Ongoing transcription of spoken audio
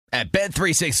At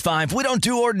Bet365, we don't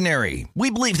do ordinary. We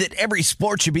believe that every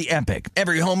sport should be epic.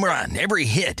 Every home run, every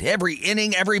hit, every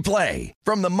inning, every play.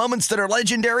 From the moments that are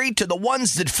legendary to the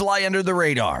ones that fly under the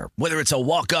radar. Whether it's a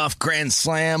walk-off grand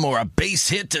slam or a base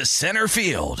hit to center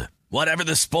field. Whatever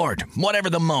the sport, whatever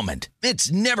the moment.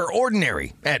 It's never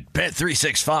ordinary at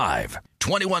Bet365.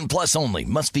 21 plus only.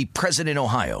 Must be present in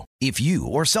Ohio. If you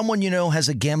or someone you know has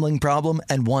a gambling problem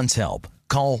and wants help,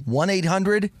 call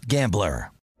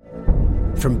 1-800-GAMBLER.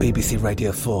 From BBC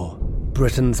Radio 4,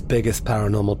 Britain's biggest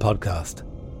paranormal podcast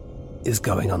is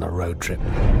going on a road trip.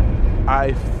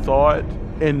 I thought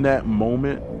in that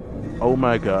moment, oh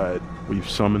my God, we've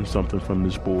summoned something from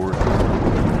this board.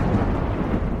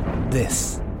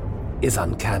 This is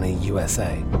Uncanny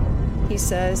USA. He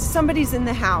says, somebody's in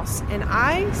the house, and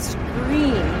I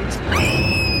screamed.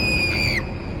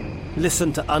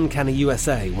 Listen to Uncanny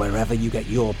USA wherever you get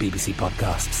your BBC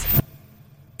podcasts,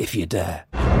 if you dare.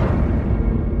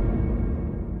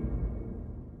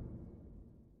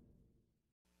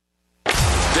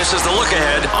 This is the look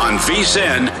ahead on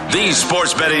VSiN, the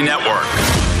Sports Betting Network.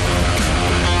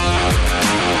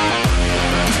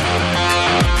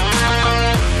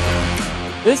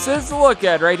 This is the look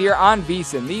ahead right here on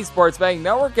VSiN, the Sports Betting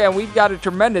Network, and we've got a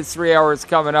tremendous 3 hours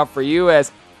coming up for you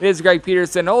as it is Greg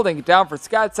Peterson holding it down for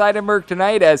Scott Seidenberg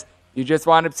tonight as you just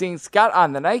wound up seeing Scott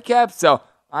on the nightcap, so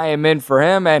I am in for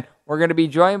him, and we're going to be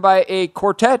joined by a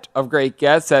quartet of great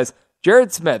guests as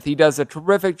Jared Smith, he does a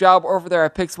terrific job over there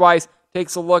at PicksWise,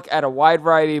 takes a look at a wide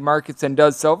variety of markets and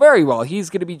does so very well. He's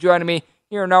going to be joining me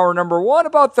here in hour number 1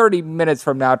 about 30 minutes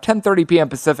from now, 10:30 p.m.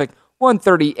 Pacific,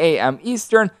 1:30 a.m.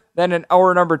 Eastern. Then in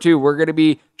hour number 2, we're going to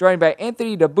be joined by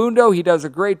Anthony Dabbundo. He does a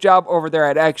great job over there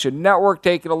at Action Network,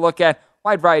 taking a look at a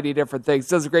wide variety of different things.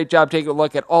 Does a great job taking a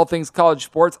look at all things college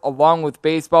sports along with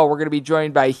baseball. We're going to be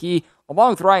joined by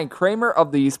along with Ryan Kramer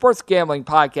of the Sports Gambling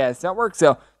Podcast Network.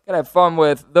 So going to have fun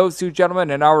with those two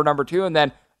gentlemen in hour number 2. And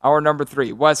then hour number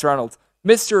 3, Wes Reynolds,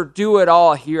 Mr.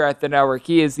 Do-It-All here at the network.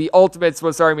 He is the ultimate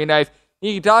Swiss Army knife.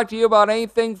 He can talk to you about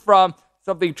anything from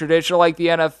something traditional like the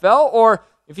NFL, or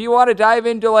if you want to dive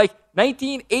into like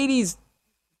 1980s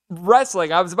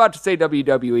wrestling, I was about to say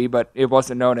WWE, but it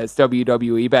wasn't known as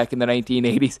WWE back in the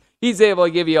 1980s. He's able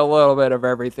to give you a little bit of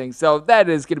everything. So that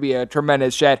is going to be a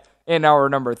tremendous chat in hour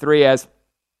number 3 as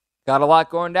got a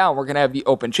lot going down. We're going to have the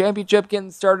Open Championship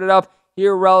getting started up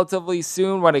here relatively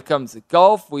soon when it comes to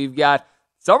golf. We've got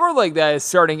Summer League that is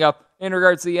starting up in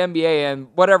regards to the NBA and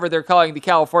whatever they're calling the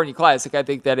California Classic. I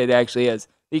think that it actually is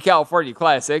the California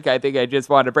Classic. I think I just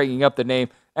wanted bringing up the name.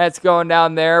 That's going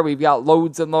down there. We've got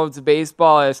loads and loads of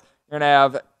baseball as we're going to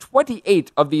have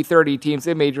 28 of the 30 teams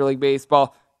in Major League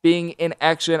Baseball being in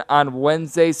action on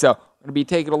Wednesday. So we're going to be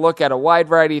taking a look at a wide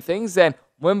variety of things. And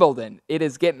Wimbledon, it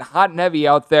is getting hot and heavy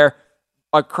out there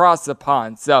across the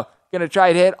pond. So going to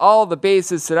try to hit all the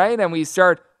bases tonight. And we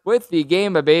start with the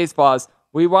game of baseball.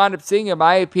 We wound up seeing, in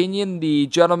my opinion, the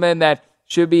gentleman that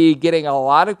should be getting a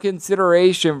lot of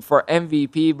consideration for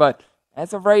MVP, but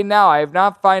as of right now, I have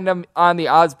not found him on the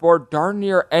odds board darn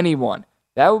near anyone.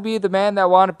 That would be the man that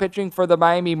wound up pitching for the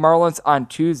Miami Marlins on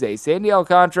Tuesday. Sandy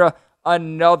Alcantara,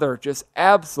 another just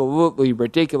absolutely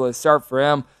ridiculous start for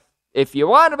him. If you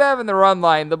wound up having the run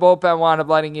line, the bullpen wound up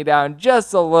letting you down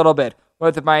just a little bit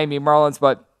with the Miami Marlins,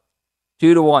 but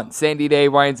 2-1. Sandy Day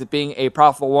winds up being a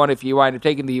profitable one if you wind up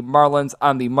taking the Marlins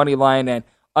on the money line, and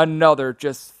another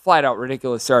just flat-out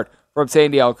ridiculous start from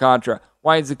Sandy Alcantara.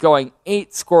 Winds up going 8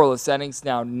 scoreless innings,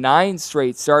 now 9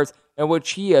 straight starts, in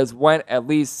which he has went at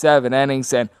least 7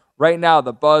 innings. And right now,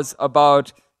 the buzz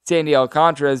about Sandy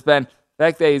Alcantara has been the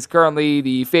fact that he's currently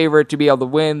the favorite to be able to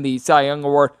win the Cy Young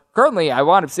Award. Currently, I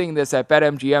wound up seeing this at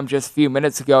BetMGM just a few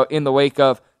minutes ago in the wake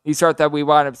of the start that we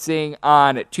wound up seeing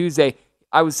on Tuesday.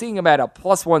 I was seeing him at a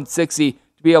plus 160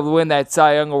 to be able to win that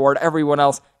Cy Young Award. Everyone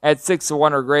else at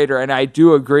 6-1 or greater, and I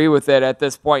do agree with it at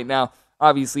this point now.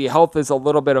 Obviously, health is a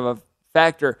little bit of a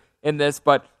factor in this,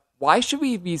 but why should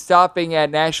we be stopping at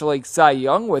National League Cy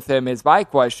Young with him is my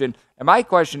question. And my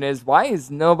question is, why is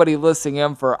nobody listing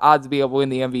him for odds to be able to win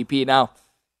the MVP? Now,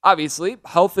 obviously,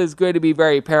 health is going to be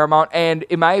very paramount, and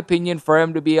in my opinion, for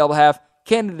him to be able to have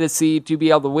candidacy to be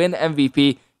able to win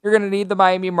MVP, you're going to need the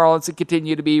Miami Marlins to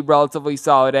continue to be relatively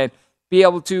solid and be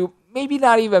able to maybe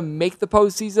not even make the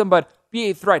postseason, but be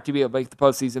a threat to be able to make the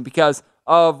postseason because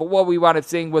of what we wound up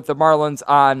seeing with the Marlins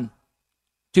on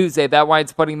Tuesday. That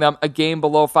winds up putting them a game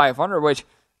below 500, which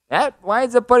that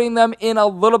winds up putting them in a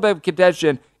little bit of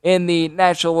contention in the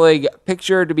National League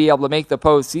picture to be able to make the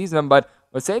postseason. But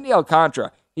with Sandy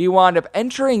Alcantara, he wound up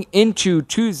entering into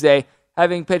Tuesday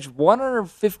having pitched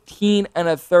 115 and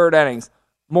a third innings.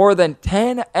 More than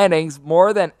 10 innings,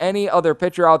 more than any other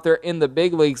pitcher out there in the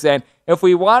big leagues. And if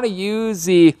we want to use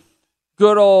the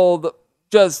good old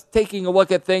just taking a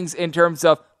look at things in terms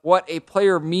of what a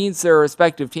player means to their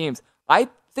respective teams, I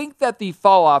think that the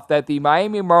fall off that the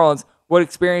Miami Marlins would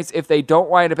experience if they don't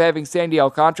wind up having Sandy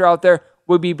Alcantara out there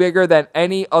would be bigger than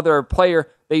any other player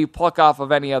that you pluck off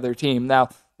of any other team. Now,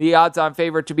 the odds-on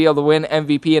favorite to be able to win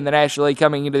MVP in the National League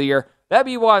coming into the year, that'd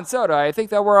be Juan Soto. I think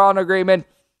that we're all in agreement.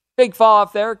 Big fall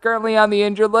off there, currently on the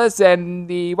injured list, and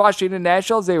the Washington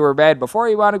Nationals, they were bad before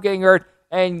he wound up getting hurt,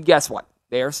 and guess what?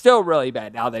 They are still really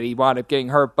bad now that he wound up getting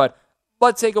hurt, but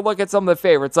let's take a look at some of the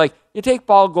favorites. Like, you take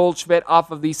Paul Goldschmidt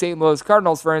off of the St. Louis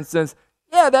Cardinals, for instance.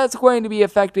 Yeah, that's going to be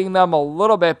affecting them a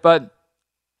little bit, but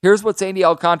here's what Sandy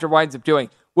Alcantara winds up doing.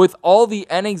 With all the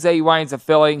innings that he winds up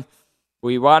filling,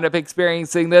 we wound up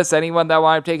experiencing this. Anyone that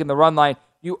wound up taking the run line,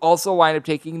 you also wind up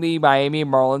taking the Miami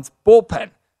Marlins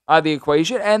bullpen out of the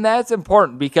equation, and that's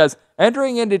important because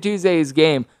entering into Tuesday's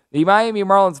game, the Miami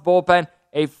Marlins bullpen,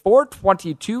 a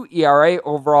 4.22 ERA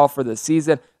overall for the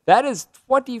season. That is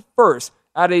 21st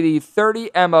out of the 30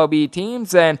 MLB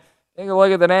teams, and take a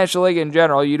look at the National League in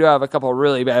general. You do have a couple of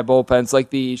really bad bullpens,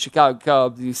 like the Chicago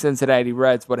Cubs, the Cincinnati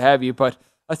Reds, what have you, but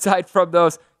aside from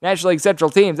those National League Central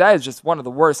teams, that is just one of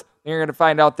the worst you're going to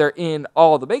find out there in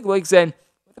all the big leagues, and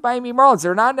with the Miami Marlins,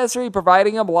 they're not necessarily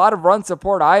providing them a lot of run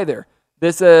support either.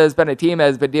 This has been a team that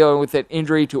has been dealing with an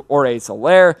injury to Jorge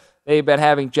Soler. They've been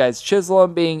having Jazz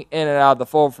Chisholm being in and out of the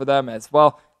fold for them as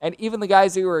well. And even the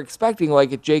guys who were expecting,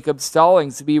 like Jacob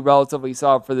Stallings, to be relatively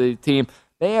solid for the team,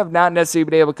 they have not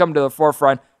necessarily been able to come to the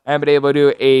forefront and been able to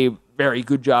do a very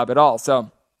good job at all.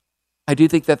 So I do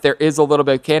think that there is a little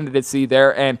bit of candidacy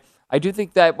there. And I do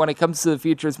think that when it comes to the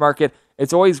futures market,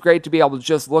 it's always great to be able to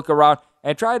just look around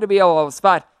and try to be able to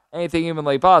spot anything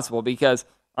humanly possible, because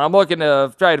I'm looking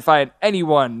to try to find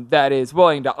anyone that is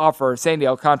willing to offer Sandy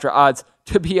Alcantara odds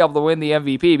to be able to win the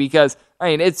MVP, because, I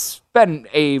mean, it's been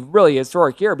a really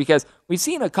historic year because we've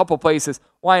seen a couple places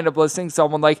wind up listing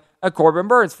someone like a Corbin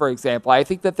Burns, for example. I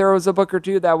think that there was a book or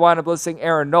two that wound up listing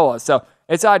Aaron Nola. So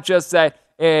it's not just that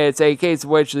it's a case in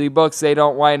which the books, they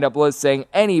don't wind up listing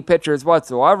any pitchers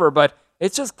whatsoever, but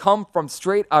it's just come from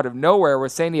straight out of nowhere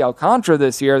with Sandy Alcantara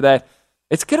this year that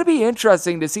it's going to be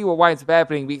interesting to see what winds up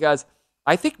happening, because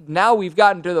I think now we've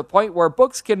gotten to the point where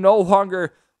books can no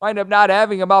longer wind up not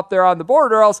having him up there on the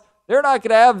board, or else they're not going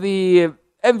to have the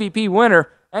MVP winner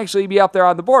actually be up there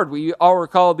on the board. We all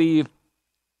recall the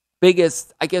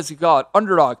biggest, I guess you call it,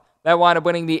 underdog that wound up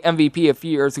winning the MVP a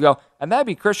few years ago, and that'd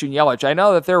be Christian Yelich. I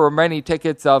know that there were many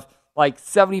tickets of like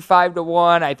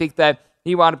 75-1. I think that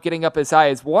he wound up getting up as high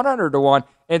as 100-1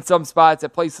 in some spots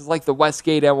at places like the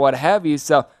Westgate and what have you.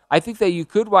 So I think that you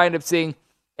could wind up seeing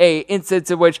a instance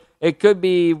in which it could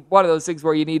be one of those things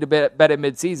where you need to bet at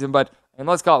midseason, but, and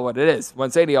let's call it what it is, when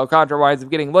Sandy Alcantara winds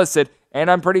up getting listed, and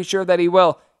I'm pretty sure that he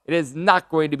will, it is not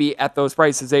going to be at those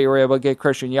prices that you were able to get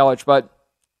Christian Yelich. But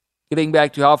getting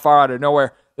back to how far out of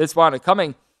nowhere this wound up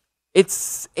coming,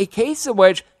 it's a case in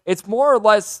which it's more or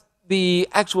less the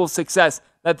actual success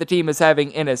that the team is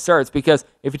having in its starts, because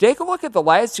if you take a look at the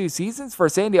last two seasons for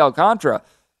Sandy Alcantara,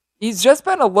 he's just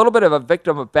been a little bit of a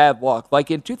victim of bad luck.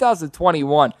 Like in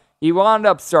 2021, he wound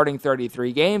up starting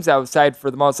 33 games, outside for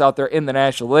the most out there in the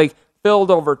National League,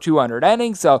 filled over 200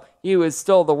 innings, so he was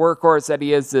still the workhorse that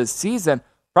he is this season.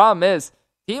 Problem is,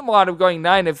 team wound up going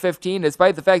 9-15,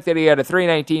 despite the fact that he had a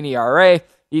 3.19 ERA.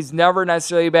 He's never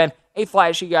necessarily been a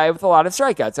flashy guy with a lot of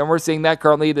strikeouts, and we're seeing that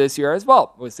currently this year as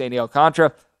well with Sandy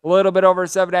Alcantara. A little bit over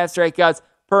 7.5 strikeouts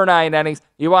per 9 innings.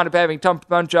 You wound up having tough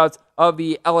punch-outs of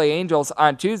the LA Angels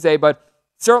on Tuesday, but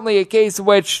certainly a case in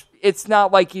which it's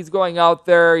not like he's going out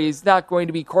there. He's not going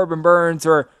to be Corbin Burns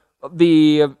or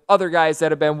the other guys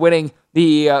that have been winning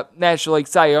the National League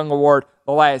Cy Young Award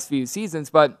the last few seasons,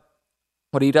 but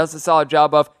what he does a solid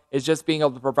job of is just being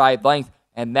able to provide length,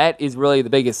 and that is really the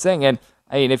biggest thing. And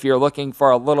I mean, if you're looking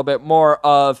for a little bit more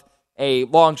of a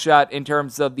long shot in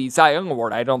terms of the Cy Young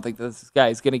Award, I don't think this guy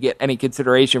is going to get any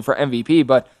consideration for MVP,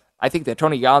 but I think that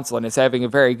Tony Gonsolin is having a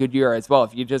very good year as well,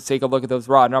 if you just take a look at those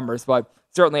raw numbers. But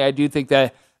certainly I do think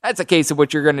that that's a case of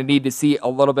which you're going to need to see a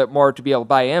little bit more to be able to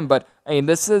buy in. But I mean,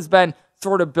 this has been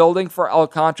sort of building for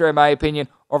Alcantara, in my opinion,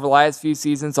 over the last few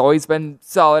seasons. Always been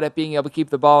solid at being able to keep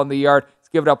the ball in the yard. He's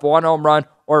given up one home run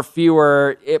or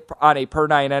fewer on a per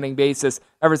 9 inning basis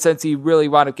ever since he really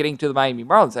wound up getting to the Miami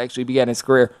Marlins. Actually began his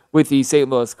career with the St.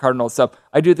 Louis Cardinals. So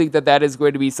I do think that that is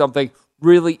going to be something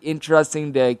really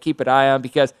interesting to keep an eye on,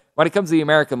 because when it comes to the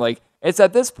American League, it's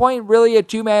at this point really a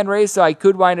two-man race, so I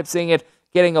could wind up seeing it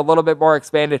getting a little bit more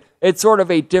expanded. It's sort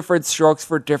of a different strokes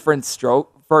for different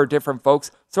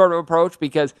folks sort of approach,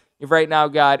 because you've right now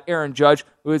got Aaron Judge,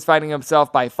 who is finding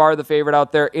himself by far the favorite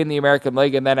out there in the American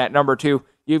League, and then at number 2,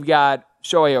 you've got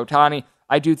Shohei Ohtani.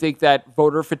 I do think that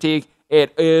voter fatigue,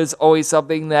 it is always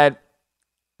something that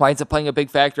winds up playing a big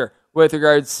factor with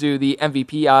regards to the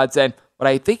MVP odds. And what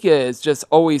I think is just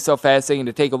always so fascinating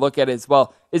to take a look at as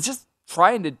well is just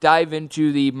trying to dive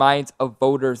into the minds of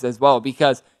voters as well,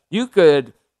 because you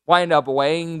could wind up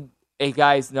weighing a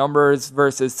guy's numbers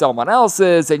versus someone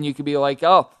else's, and you could be like,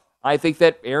 oh, I think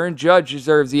that Aaron Judge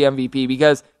deserves the MVP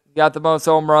because he got the most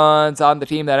home runs on the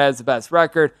team that has the best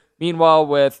record. Meanwhile,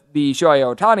 with the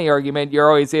Shohei Ohtani argument, you're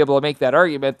always able to make that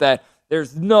argument that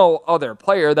there's no other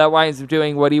player that winds up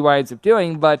doing what he winds up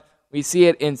doing, but we see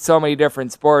it in so many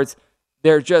different sports.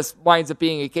 There just winds up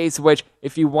being a case in which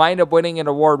if you wind up winning an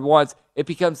award once, it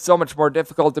becomes so much more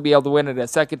difficult to be able to win it a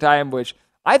second time, which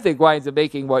I think winds up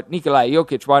making what Nikola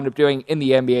Jokic wound up doing in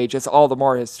the NBA just all the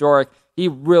more historic. He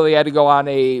really had to go on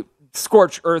a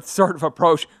scorched earth sort of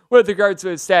approach with regards to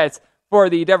his stats for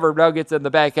the Denver Nuggets in the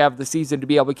back half of the season to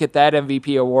be able to get that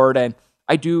MVP award. And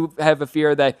I do have a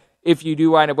fear that if you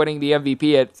do wind up winning the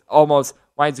MVP, it almost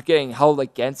winds up getting held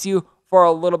against you for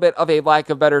a little bit of a lack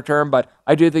of better term, but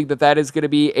I do think that that is going to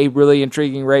be a really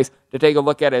intriguing race to take a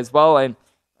look at as well. And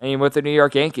I mean, with the New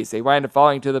York Yankees, they wind up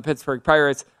falling to the Pittsburgh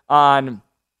Pirates on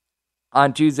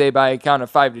Tuesday by a count of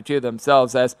 5-2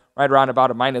 themselves, as right around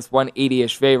about a minus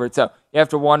 180-ish favorite. So you have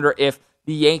to wonder if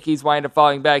the Yankees wind up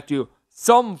falling back to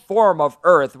some form of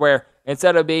earth where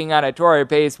instead of being on a torrid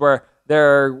pace where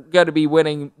they're going to be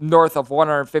winning north of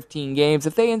 115 games,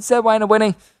 if they instead wind up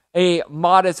winning a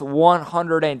modest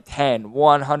 110,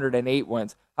 108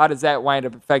 wins, how does that wind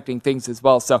up affecting things as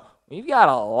well? So we've got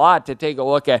a lot to take a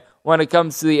look at when it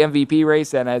comes to the MVP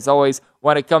race, and as always,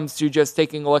 when it comes to just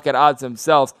taking a look at odds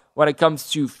themselves, when it comes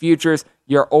to futures,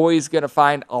 you're always going to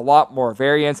find a lot more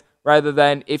variance rather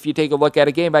than if you take a look at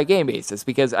a game-by-game basis,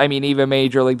 because, I mean, even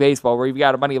Major League Baseball, where you've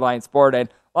got a money line sport, and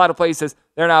a lot of places,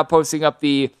 they're not posting up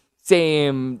the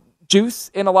same juice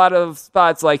in a lot of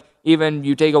spots. Like even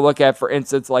you take a look at, for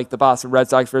instance, like the Boston Red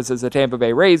Sox versus the Tampa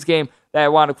Bay Rays game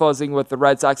that wound up closing with the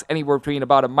Red Sox anywhere between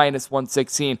about a minus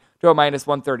 116 to a minus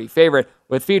 130 favorite,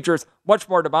 with futures much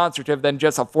more demonstrative than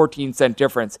just a 14-cent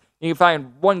difference. You can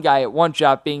find one guy at one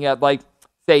shop being at like,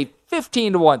 say,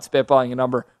 15-1, spitballing a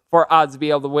number, for odds to be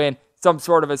able to win some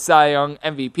sort of a Cy Young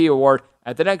MVP award.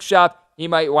 At the next shop, he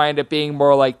might wind up being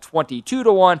more like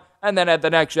 22-1, and then at the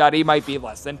next shot, he might be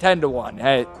less than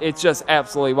 10-1. It's just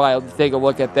absolutely wild to take a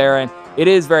look at there, and it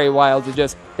is very wild to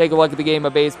just take a look at the game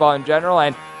of baseball in general.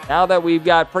 And now that we've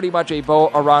got pretty much a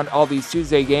bow around all these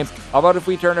Tuesday games, how about if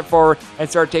we turn it forward and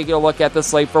start taking a look at the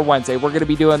slate for Wednesday? We're going to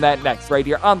be doing that next right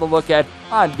here on The Look Ahead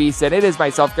on VSiN. It is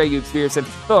myself, Greg Hughes Pearson,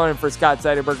 filling in for Scott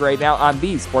Seidenberg right now on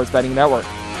the Sports Betting Network.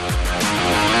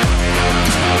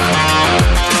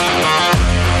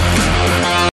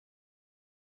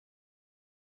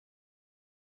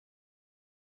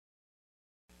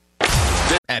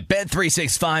 At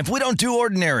Bet365, we don't do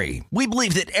ordinary. We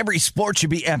believe that every sport should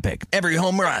be epic. Every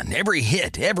home run, every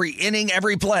hit, every inning,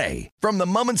 every play. From the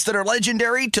moments that are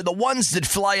legendary to the ones that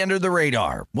fly under the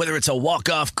radar. Whether it's a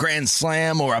walk-off grand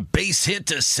slam or a base hit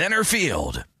to center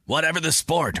field. Whatever the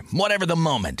sport, whatever the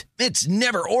moment. It's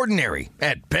never ordinary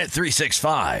at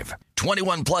Bet365.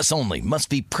 21 plus only. Must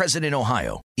be present in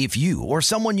Ohio. If you or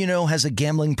someone you know has a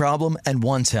gambling problem and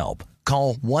wants help,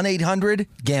 call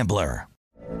 1-800-GAMBLER.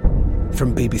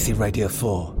 From BBC Radio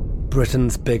 4,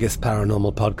 Britain's biggest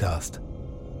paranormal podcast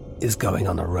is going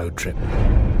on a road trip.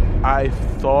 I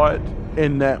thought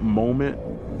in that moment,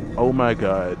 oh my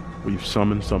God, we've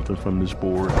summoned something from this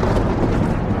board.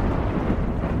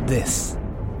 This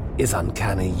is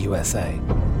Uncanny USA.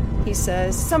 He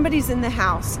says, somebody's in the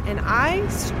house, and I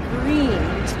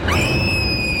screamed.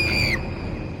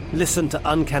 Listen to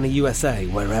Uncanny USA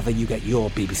wherever you get your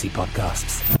BBC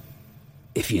podcasts,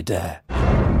 if you dare.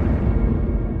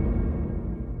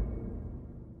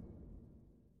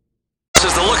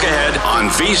 This is The Look Ahead on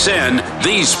VSiN,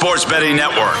 the Sports Betting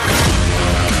Network.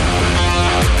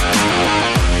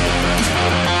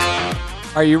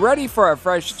 Are you ready for a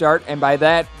fresh start? And by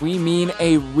that, we mean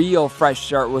a real fresh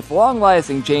start with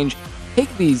long-lasting change. Take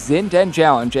the Zyn 10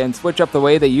 Challenge and switch up the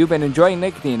way that you've been enjoying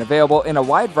nicotine. Available in a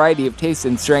wide variety of tastes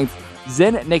and strengths,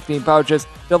 Zyn nicotine pouches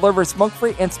deliver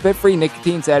smoke-free and spit-free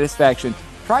nicotine satisfaction.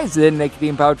 Try Zyn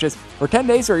nicotine pouches for 10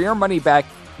 days or your money back.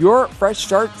 Your fresh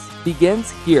start begins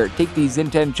here. Take the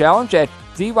Zyn 10 Challenge at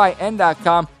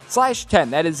ZYN.com/10.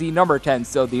 That is the number 10.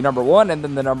 So the number 1 and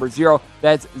then the number 0.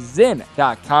 That's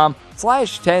Zyn.com/10.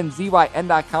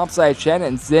 ZYN.com/10.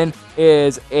 And Zyn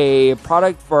is a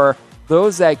product for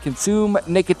those that consume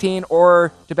nicotine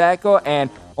or tobacco,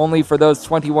 and only for those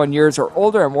 21 years or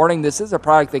older. And warning, this is a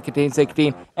product that contains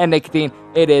nicotine, and nicotine,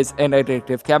 it is an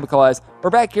addictive chemical. As we're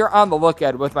back here on The Look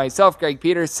Ahead with myself, Greg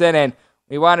Peterson, and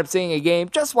We wind up seeing a game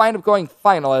just wind up going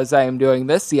final as I am doing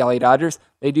this. The LA Dodgers,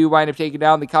 they do wind up taking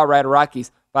down the Colorado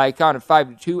Rockies by a count of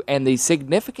 5-2, and the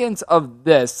significance of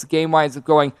this game winds up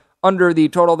going under the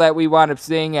total that we wind up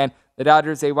seeing, and the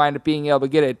Dodgers, they wind up being able to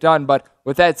get it done. But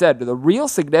with that said, the real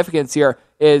significance here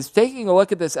is taking a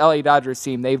look at this LA Dodgers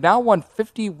team. They've now won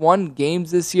 51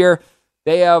 games this year.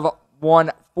 They have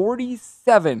won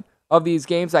 47 of these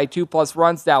games by 2+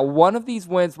 runs. Now, one of these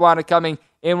wins wound up coming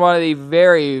in one of the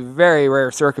very, very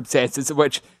rare circumstances in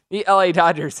which the LA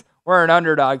Dodgers were an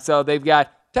underdog. So they've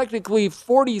got technically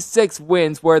 46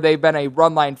 wins where they've been a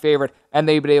run line favorite and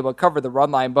they've been able to cover the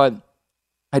run line. But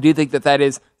I do think that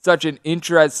is such an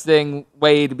interesting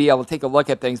way to be able to take a look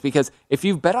at things, because if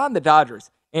you've bet on the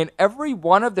Dodgers in every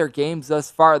one of their games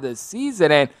thus far this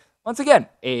season, and once again,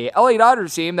 a LA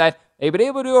Dodgers team that they've been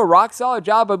able to do a rock-solid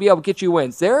job of being able to get you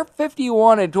wins. They're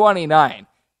 51-29.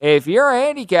 If you're a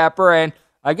handicapper and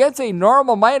against a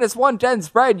normal -110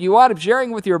 spread, you want up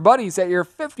sharing with your buddies that you're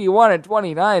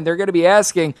 51-29, they're going to be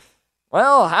asking,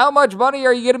 well, how much money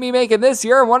are you going to be making this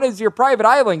year, and when is your private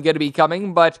island going to be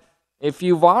coming? But if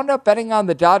you wound up betting on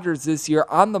the Dodgers this year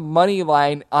on the money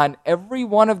line on every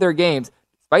one of their games,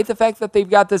 despite the fact that they've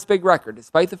got this big record,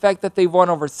 despite the fact that they've won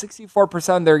over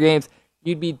 64% of their games,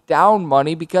 you'd be down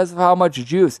money because of how much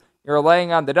juice you're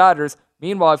laying on the Dodgers.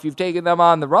 Meanwhile, if you've taken them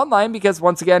on the run line, because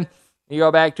once again, you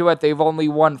go back to it, they've only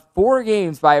won 4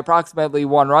 games by approximately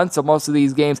 1 run, so most of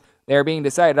these games, they're being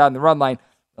decided on the run line.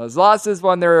 Those losses,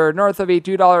 when they're north of a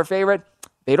 $2 favorite,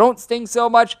 they don't sting so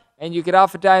much, and you could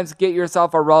oftentimes get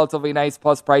yourself a relatively nice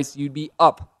plus price. You'd be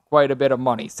up quite a bit of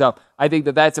money. So I think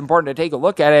that's important to take a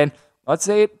look at. And let's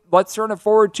turn it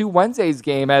forward to Wednesday's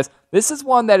game, as this is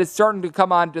one that is starting to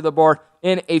come onto the board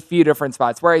in a few different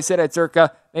spots. Where I sit at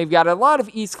Circa, they've got a lot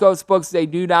of East Coast books. They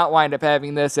do not wind up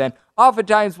having this. And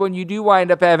oftentimes when you do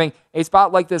wind up having a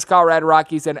spot like this Colorado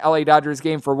Rockies and LA Dodgers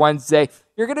game for Wednesday,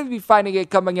 you're going to be finding it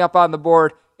coming up on the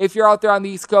board. If you're out there on the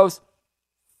East Coast,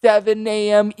 7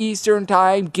 a.m. Eastern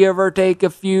time, give or take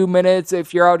a few minutes.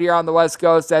 If you're out here on the West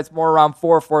Coast, that's more around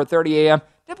 4:30 a.m.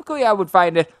 Typically, I would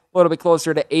find it a little bit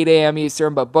closer to 8 a.m.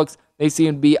 Eastern, but books, they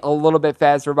seem to be a little bit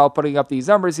faster about putting up these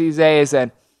numbers these days,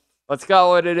 and let's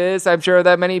call it what it is. I'm sure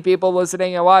that many people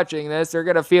listening and watching this are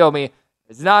going to feel me.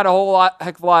 There's not a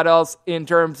heck of a lot else in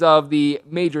terms of the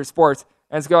major sports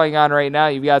that's going on right now.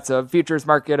 You've got some futures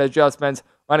market adjustments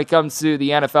when it comes to the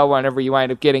NFL, whenever you wind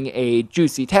up getting a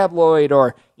juicy tabloid,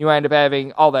 or you wind up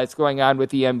having all that's going on with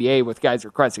the NBA with guys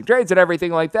requesting trades and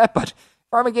everything like that. But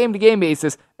from a game-to-game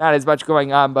basis, not as much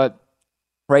going on. But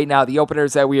right now, the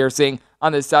openers that we are seeing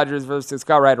on this Dodgers versus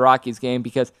Colorado Rockies game,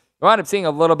 because we wound up seeing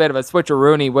a little bit of a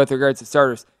switcheroonie with regards to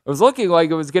starters. It was looking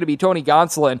like it was going to be Tony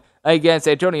Gonsolin against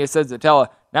Antonio Senzatella.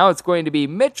 Now it's going to be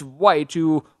Mitch White,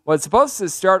 who was supposed to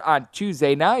start on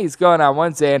Tuesday. Now he's going on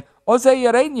Wednesday, and Jose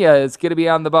Urena is going to be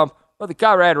on the bump for the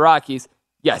Colorado Rockies.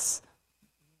 Yes,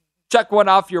 check one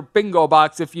off your bingo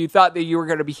box if you thought that you were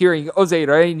going to be hearing Jose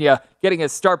Urena getting a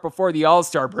start before the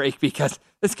All-Star break, because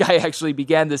this guy actually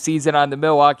began the season on the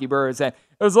Milwaukee Brewers, and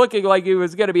it was looking like he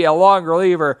was going to be a long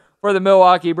reliever for the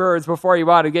Milwaukee Brewers before he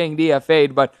wound up getting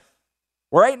DFA'd. But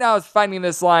right now it's finding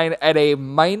this line at a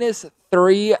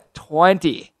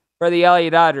 -320 for the LA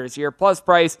Dodgers. Your plus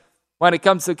price when it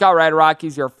comes to Colorado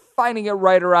Rockies, you're finding it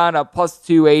right around a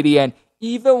 +280. And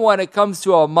even when it comes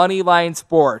to a money line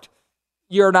sport,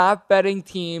 you're not betting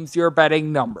teams, you're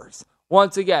betting numbers.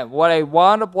 Once again, what I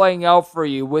want to playing out for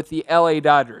you with the LA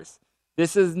Dodgers,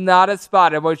 this is not a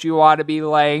spot in which you want to be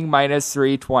laying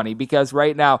 -320, because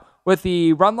right now, with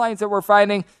the run lines that we're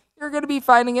finding, you're going to be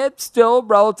finding it still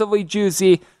relatively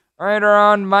juicy, right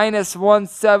around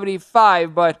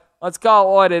 -175, but let's call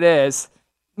it what it is.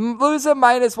 Losing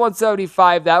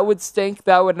 -175, that would stink.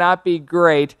 That would not be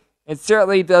great. It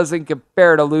certainly doesn't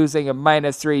compare to losing a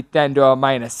 -310 to a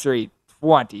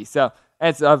 -320. So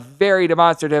that's a very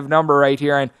demonstrative number right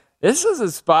here. And this is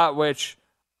a spot which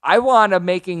I wound up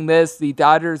making this, the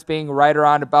Dodgers being right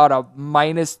around about a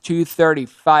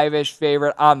 -235-ish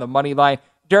favorite on the money line.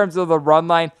 In terms of the run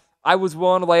line, I was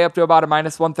willing to lay up to about a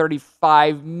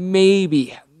 -135,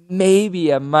 maybe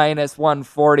a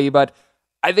 -140, but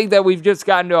I think that we've just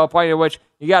gotten to a point in which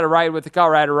you got to ride with the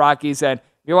Colorado Rockies, and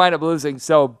if you wind up losing,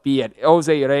 so be it.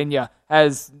 Jose Urena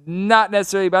has not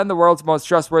necessarily been the world's most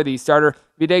trustworthy starter.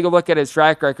 If you take a look at his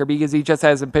track record, because he just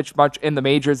hasn't pitched much in the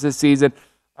majors this season,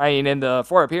 I mean, in the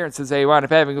 4 appearances they wound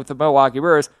up having with the Milwaukee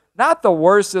Brewers, not the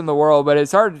worst in the world, but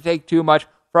it's hard to take too much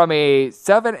from a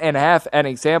 7.5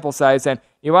 inning sample size, and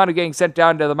you wound up getting sent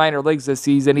down to the minor leagues this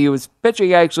season. He was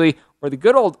pitching actually for the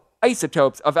good old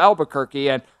Isotopes of Albuquerque,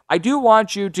 and I do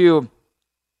want you to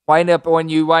when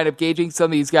you wind up gauging some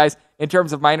of these guys in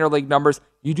terms of minor league numbers,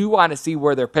 you do want to see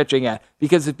where they're pitching at,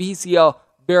 because the PCL,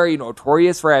 very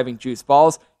notorious for having juice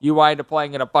balls. You wind up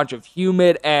playing in a bunch of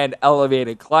humid and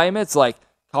elevated climates like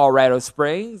Colorado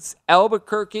Springs,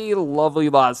 Albuquerque, lovely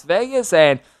Las Vegas,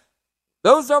 and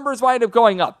those numbers wind up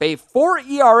going up. A 4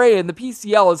 ERA in the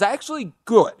PCL is actually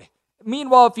good.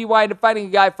 Meanwhile, if you wind up finding a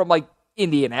guy from like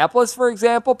Indianapolis, for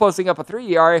example, posting up a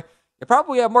 3 ERA, you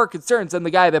probably have more concerns than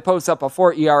the guy that posts up a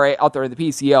 4 ERA out there in the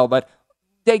PCL. But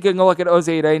taking a look at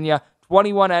Jose Urena,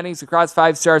 21 innings across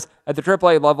 5 starts at the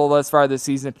AAA level thus far this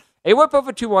season, a whip of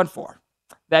a 2.14.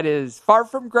 That is far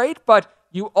from great, but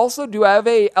you also do have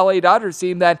a LA Dodgers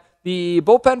team that the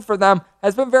bullpen for them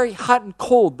has been very hot and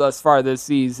cold thus far this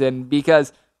season,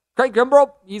 because Craig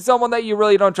Kimbrel, he's someone that you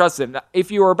really don't trust in.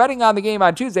 If you were betting on the game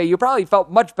on Tuesday, you probably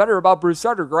felt much better about Bruce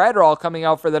Sutter Gratterall coming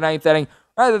out for the 9th inning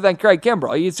rather than Craig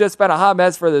Kimbrel. He's just been a hot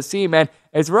mess for this team, and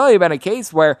it's really been a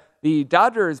case where the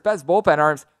Dodgers' best bullpen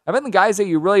arms have been the guys that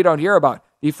you really don't hear about.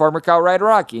 The former Colorado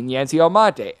Rocky and Yancy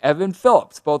Almonte, Evan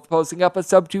Phillips, both posting up a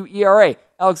sub-2 ERA.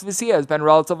 Alex Vesia has been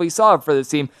relatively solid for this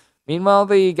team. Meanwhile,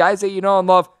 the guys that you know and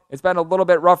love, it's been a little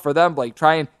bit rough for them. Blake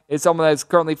Tryon is someone that's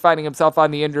currently finding himself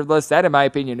on the injured list. That, in my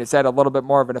opinion, has had a little bit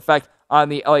more of an effect on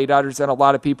the LA Dodgers than a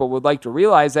lot of people would like to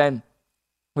realize. And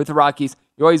with the Rockies,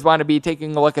 you always want to be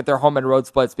taking a look at their home and road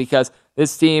splits, because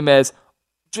this team has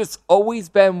just always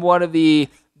been one of the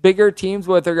bigger teams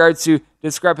with regards to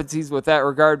discrepancies with that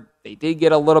regard. They did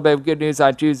get a little bit of good news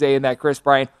on Tuesday in that Chris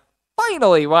Bryant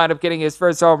finally wound up getting his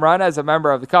first home run as a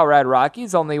member of the Colorado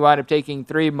Rockies. Only wound up taking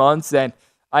 3 months, and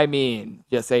I mean,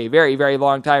 just a very, very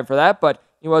long time for that, but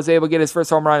he was able to get his first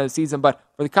home run of the season. But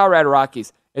for the Colorado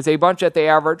Rockies, it's a bunch that they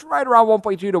average right around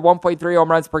 1.2 to 1.3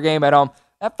 home runs per game at home.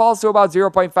 That falls to about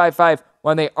 0.55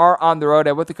 when they are on the road.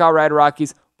 And with the Colorado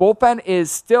Rockies, bullpen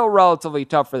is still relatively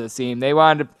tough for the team. They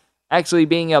wound up actually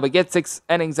being able to get 6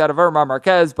 innings out of Germán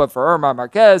Marquez, but for Germán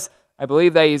Marquez, I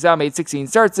believe that he's now made 16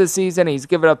 starts this season. He's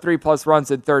given up 3+ runs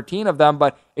in 13 of them.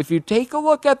 But if you take a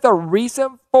look at the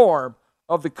recent form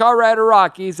of the Colorado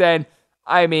Rockies, and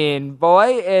I mean,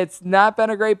 boy, it's not been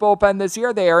a great bullpen this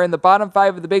year. They are in the bottom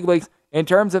 5 of the big leagues in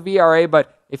terms of ERA,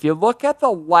 but if you look at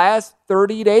the last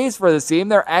 30 days for the team,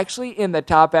 they're actually in the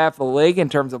top half of the league in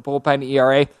terms of bullpen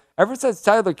ERA. Ever since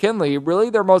Tyler Kinley, really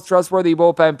their most trustworthy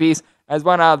bullpen piece, has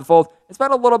went out of the fold, it's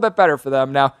been a little bit better for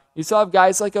them. Now, you still have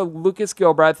guys like a Lucas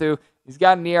Gilbreth, who he's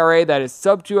got an ERA that is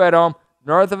sub-2 at home,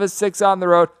 north of a 6 on the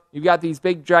road. You've got these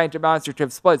big, giant,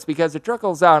 demonstrative splits because it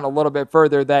trickles down a little bit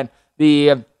further than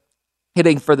the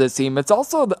hitting for this team. It's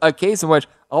also a case in which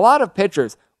a lot of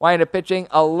pitchers wind up pitching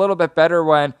a little bit better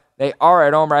when they are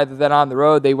at home rather than on the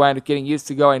road. They wind up getting used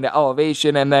to going to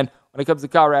elevation, and then when it comes to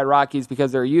Colorado Rockies,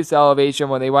 because they're used to elevation,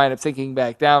 when they wind up sinking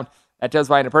back down, that does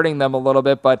wind up hurting them a little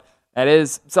bit, but that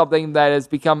is something that has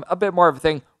become a bit more of a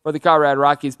thing for the Colorado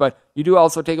Rockies. But you do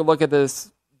also take a look at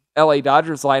this LA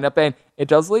Dodgers lineup, and it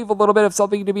does leave a little bit of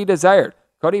something to be desired.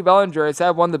 Cody Bellinger has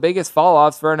had one of the biggest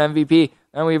fall-offs for an MVP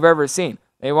than we've ever seen.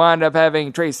 They wound up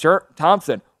having Trace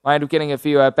Thompson wind up getting a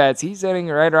few at-bats. He's hitting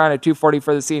right around a 240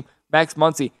 for the team. Max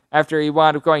Muncy, after he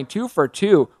wound up going 2 for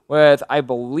 2 with, I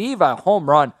believe, a home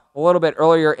run a little bit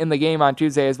earlier in the game on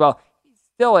Tuesday as well, he's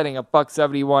still hitting a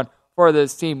 $171 for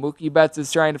this team. Mookie Betts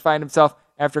is trying to find himself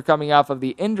after coming off of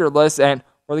the injured list, and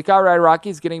for the Colorado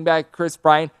Rockies, getting back Chris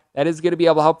Bryant, that is going to be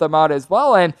able to help them out as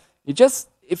well. And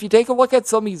if you take a look at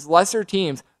some of these lesser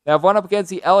teams that have won up against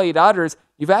the LA Dodgers,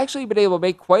 you've actually been able to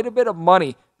make quite a bit of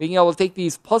money being able to take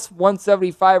these plus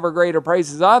 175 or greater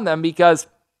prices on them, because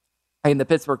the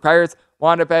Pittsburgh Pirates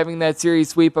wound up having that series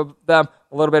sweep of them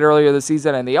a little bit earlier this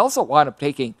season, and they also wound up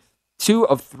taking 2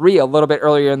 of 3 a little bit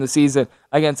earlier in the season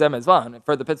against them as well. And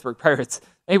for the Pittsburgh Pirates,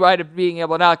 they wind up being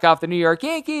able to knock off the New York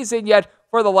Yankees, and yet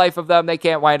for the life of them, they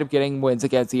can't wind up getting wins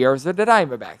against the Arizona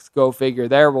Diamondbacks. Go figure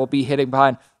there. We'll be hitting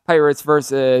upon Pirates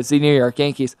versus the New York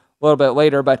Yankees a little bit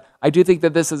later, but I do think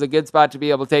that this is a good spot to be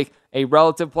able to take a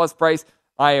relative plus price.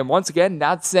 I am once again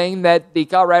not saying that the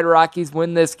Colorado Rockies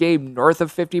win this game north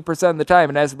of 50% of the time,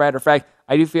 and as a matter of fact,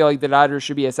 I do feel like the Dodgers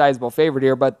should be a sizable favorite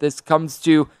here, but this comes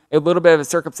to a little bit of a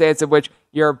circumstance in which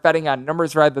you're betting on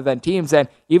numbers rather than teams, and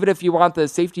even if you want the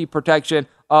safety protection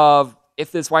of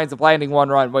if this winds up landing 1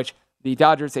 run, which the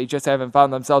Dodgers, they just haven't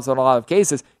found themselves in a lot of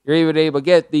cases, you're even able to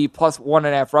get the plus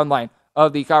 1.5 run line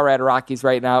of the Colorado Rockies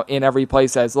right now in every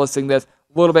place as listing this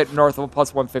a little bit north of a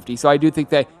plus 150. So I do think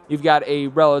that you've got a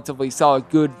relatively solid,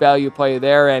 good value play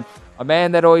there, and a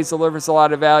man that always delivers a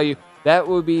lot of value, that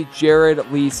would be Jared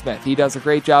Lee Smith. He does a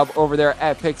great job over there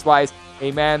at PicksWise,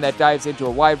 a man that dives into a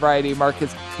wide variety of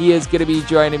markets. He is going to be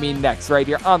joining me next right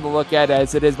here on The Look Ahead,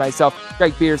 as it is myself,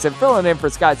 Greg Peterson, filling in for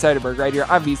Scott Seidenberg right here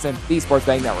on VSiN, the Sports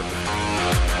Betting Network.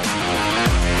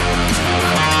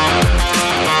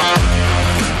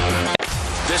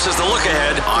 This is the look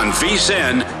ahead on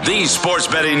VSiN, the Sports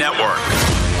Betting Network.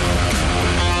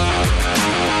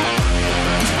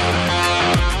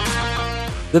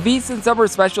 The VSiN Summer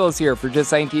Special is here for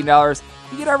just $19.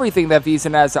 You get everything that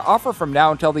VSiN has to offer from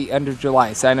now until the end of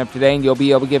July. Sign up today and you'll be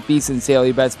able to get VSiN's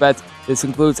daily best bets. This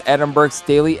includes Adam Burke's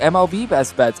daily MLB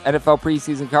best bets, NFL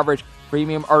preseason coverage,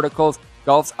 premium articles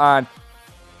on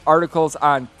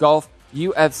golf,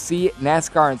 UFC,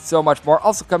 NASCAR, and so much more.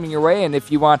 Also coming your way, and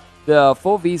if you want the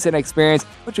full VSiN experience,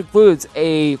 which includes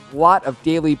a lot of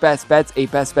daily best bets, a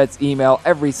best bets email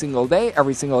every single day,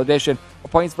 every single edition, a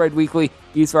point spread weekly,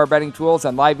 use of our betting tools,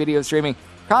 and live video streaming.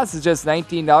 Cost is just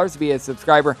 $19 to be a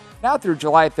subscriber now through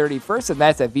July 31st, and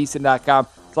that's at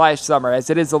VSiN.com/summer. As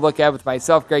it is a look at with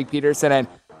myself, Greg Peterson, and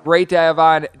great to have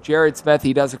on Jared Smith.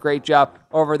 He does a great job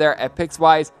over there at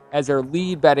PicksWise as our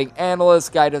lead betting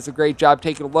analyst. Guy does a great job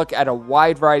taking a look at a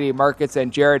wide variety of markets.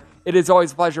 And Jared, it is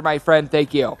always a pleasure, my friend.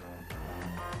 Thank you.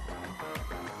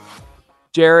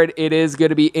 Jared, it is going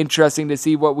to be interesting to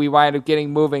see what we wind up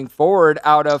getting moving forward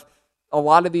out of a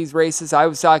lot of these races. I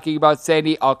was talking about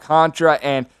Sandy Alcantara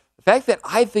and the fact that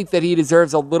I think that he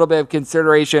deserves a little bit of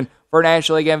consideration for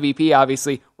National League MVP.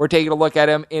 Obviously, we're taking a look at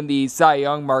him in the Cy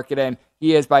Young market, and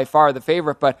he is by far the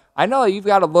favorite. But I know you've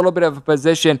got a little bit of a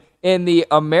position in the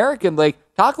American League.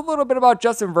 Talk a little bit about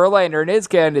Justin Verlander and his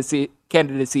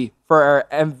candidacy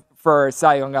for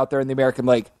Cy Young out there in the American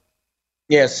League.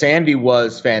 Yeah, Sandy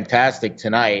was fantastic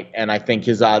tonight, and I think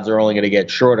his odds are only going to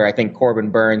get shorter. I think Corbin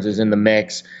Burnes is in the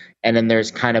mix, and then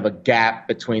there's kind of a gap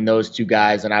between those two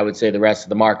guys, and I would say the rest of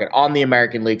the market. On the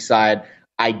American League side,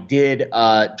 I did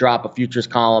drop a futures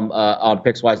column on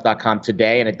PicksWise.com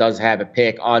today, and it does have a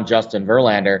pick on Justin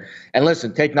Verlander. And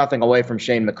listen, take nothing away from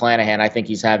Shane McClanahan. I think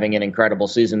he's having an incredible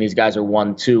season. These guys are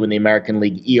 1-2 in the American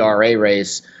League ERA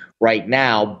race right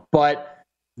now, but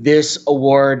this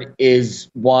award is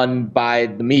won by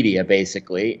the media,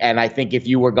 basically. And I think if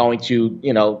you were going to,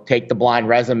 take the blind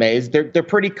resumes, they're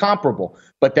pretty comparable.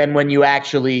 But then when you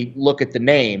actually look at the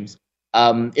names,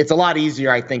 it's a lot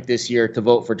easier, I think, this year to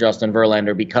vote for Justin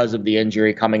Verlander because of the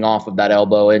injury, coming off of that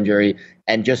elbow injury,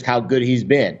 and just how good he's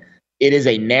been. It is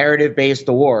a narrative-based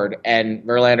award, and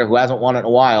Verlander, who hasn't won it in a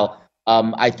while,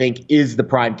 I think is the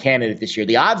prime candidate this year.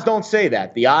 The odds don't say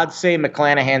that. The odds say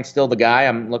McClanahan's still the guy.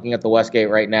 I'm looking at the Westgate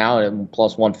right now, and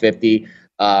plus 150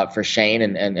 for Shane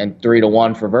and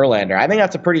 3-1 for Verlander. I think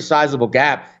that's a pretty sizable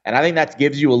gap, and I think that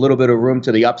gives you a little bit of room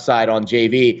to the upside on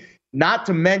JV. Not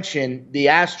to mention, the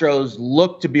Astros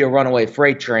look to be a runaway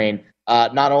freight train,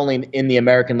 not only in the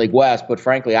American League West, but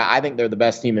frankly, I think they're the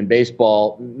best team in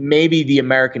baseball. Maybe the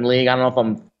American League. I don't know if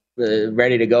I'm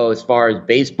ready to go as far as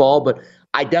baseball, but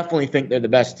I definitely think they're the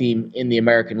best team in the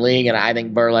American League, and I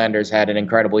think Verlander's had an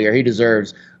incredible year. He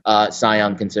deserves Cy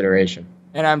Young consideration.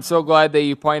 And I'm so glad that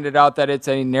you pointed out that it's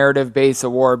a narrative-based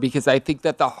award, because I think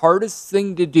that the hardest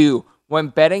thing to do when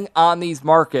betting on these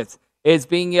markets is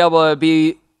being able to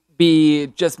be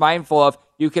just mindful of,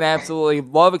 you can absolutely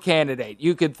love a candidate.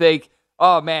 You could think,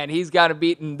 oh man, he's got to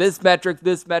beat in this metric,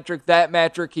 that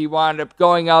metric. He wound up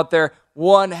going out there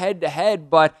one head-to-head,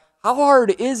 but how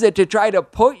hard is it to try to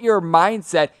put your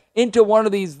mindset into one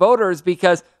of these voters?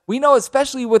 Because we know,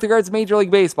 especially with regards to Major League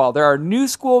Baseball, there are new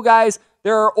school guys,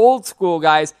 there are old school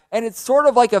guys, and it's sort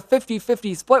of like a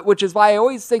 50-50 split, which is why I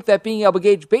always think that being able to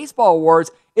gauge baseball awards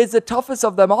is the toughest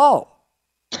of them all.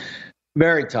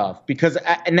 Very tough, because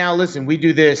now listen, we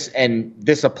do this, and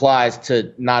this applies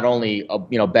to not only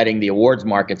betting the awards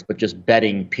markets, but just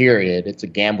betting period. It's a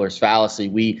gambler's fallacy.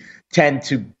 We tend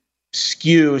to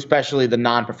skew, especially the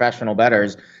non-professional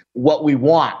bettors, what we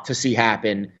want to see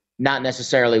happen, not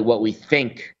necessarily what we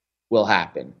think will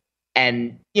happen.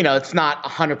 And, it's not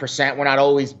 100%. We're not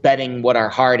always betting what our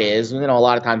heart is. A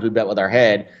lot of times we bet with our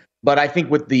head. But I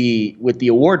think with the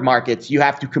award markets, you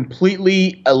have to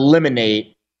completely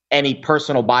eliminate any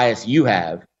personal bias you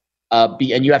have.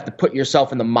 And you have to put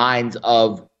yourself in the minds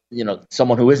of,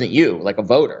 someone who isn't you, like a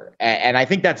voter. And I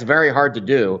think that's very hard to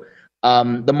do.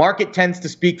 The market tends to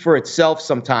speak for itself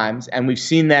sometimes, and we've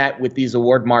seen that with these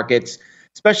award markets,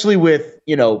 especially with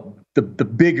the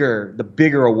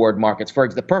bigger award markets.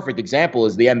 The perfect example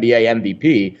is the NBA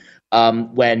MVP.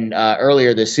 When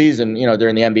earlier this season,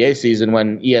 during the NBA season,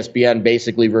 when ESPN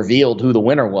basically revealed who the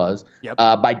winner was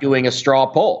by doing a straw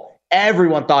poll,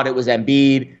 everyone thought it was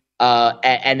Embiid.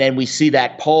 And then we see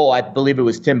that poll. I believe it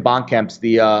was Tim Bontemps,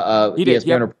 the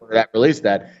ESPN reporter that released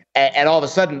that. And all of a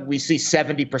sudden, we see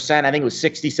 70%, I think it was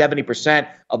 70%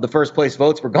 of the first place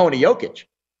votes were going to Jokic.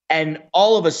 And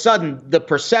all of a sudden, the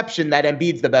perception that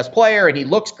Embiid's the best player, and he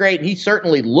looks great, and he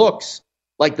certainly looks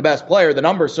like the best player. The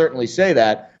numbers certainly say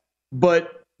that.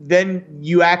 But then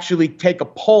you actually take a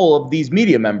poll of these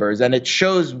media members and it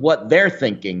shows what they're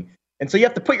thinking. And so you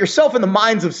have to put yourself in the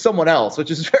minds of someone else,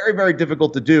 which is very, very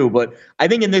difficult to do. But I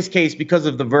think in this case, because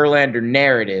of the Verlander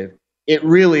narrative, it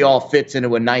really all fits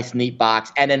into a nice, neat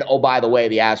box. And then, oh, by the way,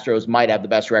 the Astros might have the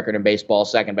best record in baseball,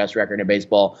 second best record in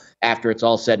baseball after it's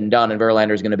all said and done. And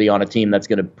Verlander is going to be on a team that's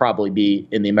going to probably be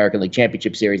in the American League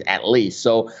Championship Series at least.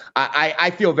 So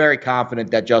I feel very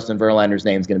confident that Justin Verlander's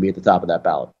name is going to be at the top of that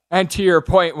ballot. And to your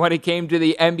point, when it came to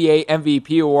the NBA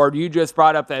MVP award, you just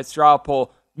brought up that straw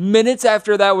poll minutes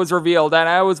after that was revealed. And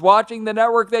I was watching the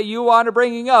network that you wound up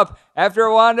bringing up after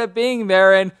it wound up being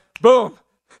there, and boom.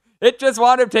 It just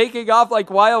wound up taking off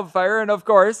like wildfire. And, of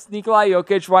course, Nikola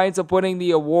Jokic winds up winning the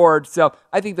award. So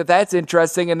I think that that's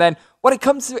interesting. And then when it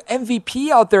comes to MVP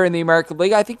out there in the American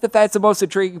League, I think that that's the most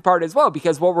intriguing part as well,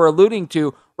 because what we're alluding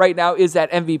to right now is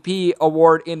that MVP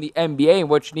award in the NBA, in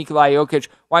which Nikola Jokic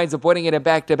winds up winning it in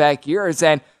back-to-back years.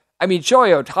 And, I mean,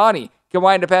 Shohei Ohtani can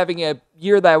wind up having a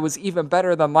year that was even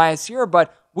better than last year,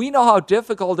 but we know how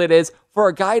difficult it is for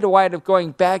a guy to wind up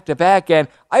going back-to-back, and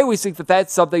I always think that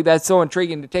that's something that's so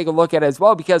intriguing to take a look at as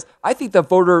well, because I think the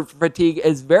voter fatigue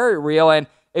is very real, and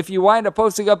if you wind up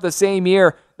posting up the same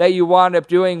year that you wind up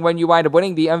doing when you wind up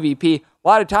winning the MVP, a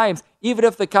lot of times, even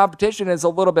if the competition is a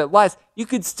little bit less, you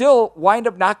could still wind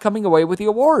up not coming away with the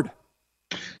award.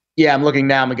 Yeah, I'm looking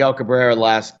now. Miguel Cabrera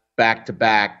last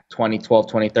back-to-back 2012,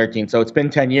 2013. So it's been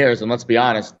 10 years, and let's be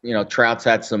honest, Trout's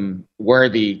had some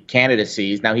worthy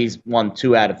candidacies. Now he's won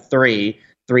 2 out of 3,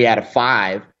 3 out of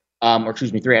 5, 3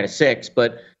 out of 6.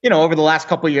 But, over the last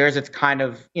couple of years, it's kind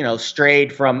of,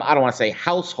 strayed from, I don't want to say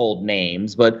household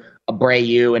names, but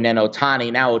Abreu and then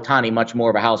Ohtani. Now Ohtani, much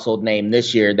more of a household name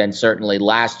this year than certainly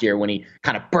last year when he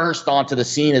kind of burst onto the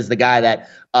scene as the guy that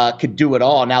could do it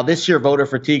all. Now this year, voter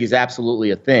fatigue is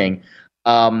absolutely a thing. So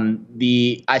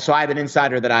I have an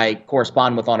insider that I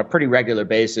correspond with on a pretty regular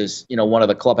basis, one of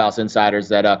the clubhouse insiders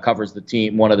that covers the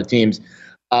team, one of the teams.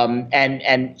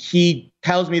 And he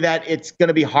tells me that it's going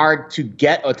to be hard to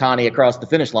get Ohtani across the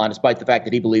finish line, despite the fact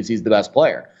that he believes he's the best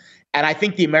player. And I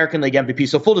think the American League MVP,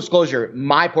 so full disclosure,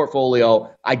 my portfolio,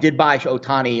 I did buy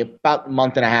Ohtani about a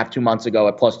month and a half, 2 months ago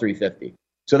at plus 350.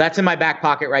 So that's in my back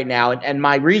pocket right now. And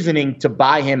my reasoning to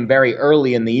buy him very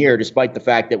early in the year, despite the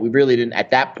fact that we really didn't,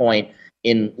 at that point,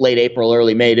 in late April,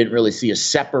 early May, didn't really see a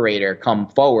separator come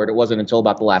forward. It wasn't until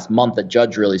about the last month that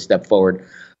Judge really stepped forward,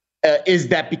 is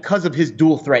that because of his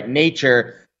dual threat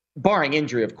nature, barring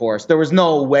injury, of course, there was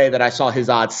no way that I saw his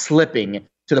odds slipping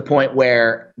to the point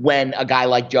where when a guy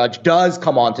like Judge does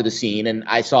come onto the scene, and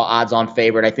I saw odds on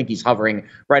favorite, I think he's hovering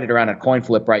right at around a coin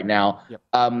flip right now. Yep.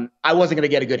 I wasn't going to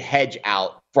get a good hedge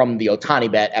out from the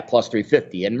Ohtani bet at plus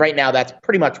 350. And right now, that's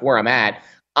pretty much where I'm at.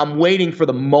 I'm waiting for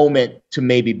the moment to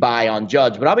maybe buy on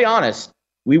Judge. But I'll be honest,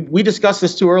 we discussed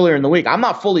this too earlier in the week. I'm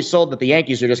not fully sold that the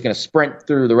Yankees are just going to sprint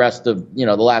through the rest of,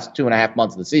 the last 2.5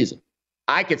 months of the season.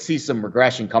 I could see some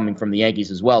regression coming from the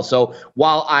Yankees as well. So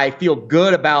while I feel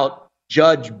good about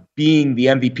Judge being the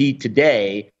MVP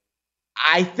today,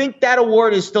 I think that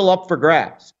award is still up for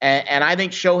grabs. And I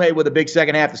think Shohei with a big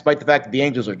second half, despite the fact that the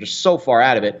Angels are just so far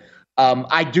out of it,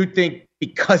 I do think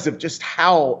because of just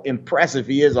how impressive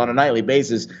he is on a nightly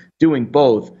basis doing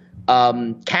both,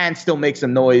 can still make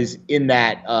some noise in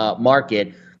that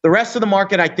market. The rest of the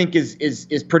market, I think,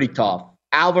 is pretty tough.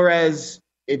 Alvarez,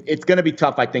 it's going to be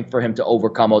tough, I think, for him to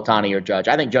overcome Ohtani or Judge.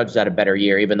 I think Judge has had a better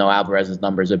year, even though Alvarez's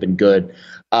numbers have been good.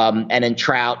 And then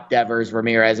Trout, Devers,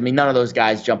 Ramirez, I mean, none of those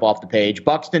guys jump off the page.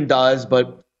 Buxton does,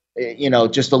 but,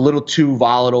 just a little too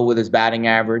volatile with his batting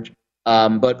average.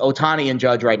 But Ohtani and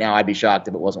Judge right now, I'd be shocked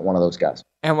if it wasn't one of those guys.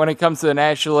 And when it comes to the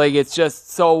National League, it's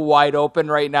just so wide open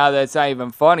right now that it's not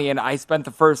even funny. And I spent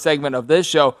the first segment of this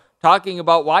show talking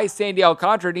about why Sandy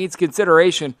Alcantara needs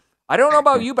consideration. I don't know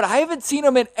about you, but I haven't seen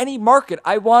him in any market.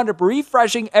 I wound up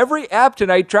refreshing every app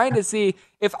tonight trying to see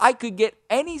if I could get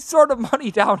any sort of money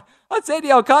down on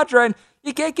Sandy Alcantara. And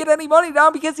you can't get any money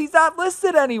down because he's not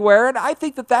listed anywhere. And I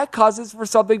think that causes for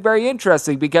something very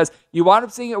interesting because you wound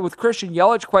up seeing it with Christian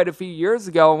Yelich quite a few years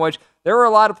ago, in which there were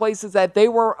a lot of places that they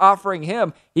were offering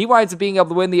him. He winds up being able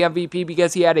to win the MVP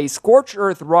because he had a scorched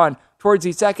earth run towards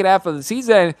the second half of the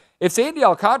season. If Sandy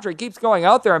Alcantara keeps going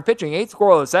out there and pitching 8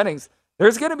 scoreless innings,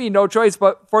 there's going to be no choice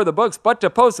but for the books but to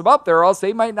post him up there, or else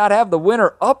they might not have the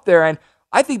winner up there. And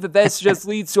I think that this just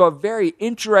leads to a very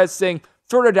interesting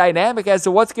sort of dynamic as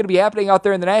to what's going to be happening out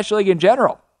there in the National League in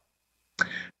general.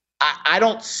 I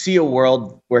don't see a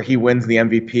world where he wins the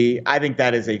MVP. I think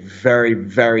that is a very,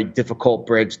 very difficult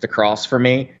bridge to cross for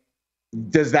me.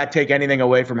 Does that take anything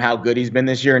away from how good he's been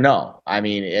this year? No. I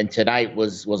mean, and tonight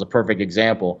was a perfect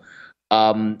example.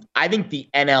 I think the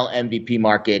NL MVP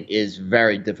market is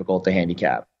very difficult to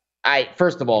handicap.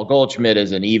 First of all, Goldschmidt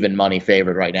is an even money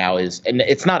favorite right now. And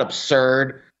it's not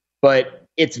absurd, but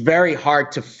it's very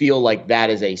hard to feel like that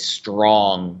is a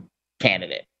strong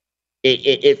candidate.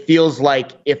 It feels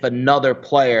like if another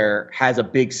player has a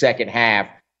big second half,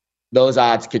 those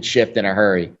odds could shift in a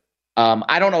hurry.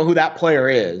 I don't know who that player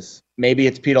is. Maybe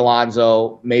it's Pete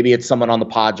Alonso. Maybe it's someone on the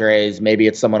Padres. Maybe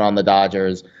it's someone on the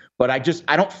Dodgers. But I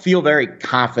don't feel very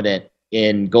confident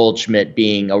in Goldschmidt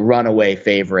being a runaway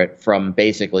favorite from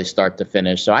basically start to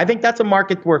finish. So I think that's a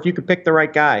market where if you could pick the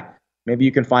right guy, maybe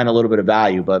you can find a little bit of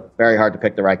value, but very hard to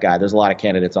pick the right guy. There's a lot of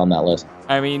candidates on that list.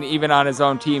 I mean, even on his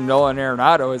own team, Nolan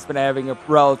Arenado has been having a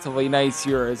relatively nice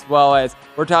year, as well as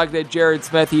we're talking to Jared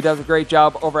Smith. He does a great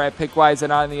job over at Pickwise,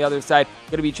 and on the other side,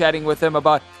 going to be chatting with him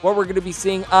about what we're going to be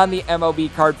seeing on the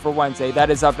MLB card for Wednesday. That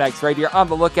is up next right here on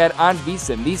The Look Ahead on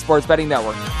VSiN, the Sports Betting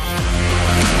Network.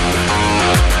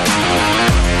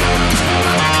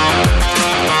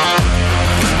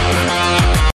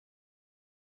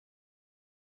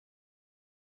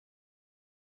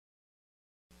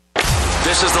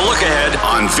 This is The Look Ahead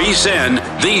on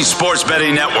VSiN, the Sports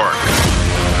Betting Network.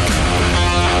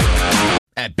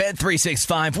 At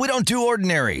Bet365, we don't do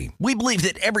ordinary. We believe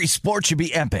that every sport should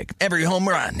be epic. Every home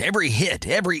run, every hit,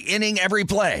 every inning, every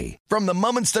play. From the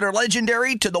moments that are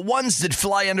legendary to the ones that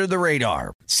fly under the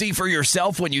radar. See for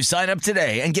yourself when you sign up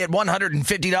today and get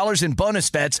 $150 in bonus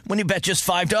bets when you bet just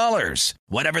 $5.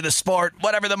 Whatever the sport,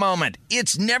 whatever the moment,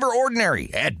 it's never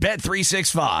ordinary at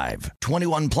Bet365.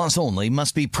 21 plus only.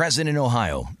 Must be present in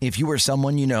Ohio. If you or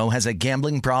someone you know has a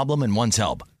gambling problem and wants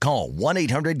help, call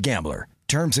 1-800-GAMBLER.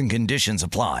 Terms and conditions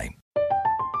apply.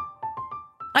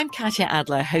 I'm Katya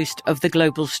Adler, host of The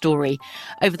Global Story.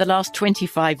 Over the last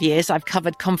 25 years, I've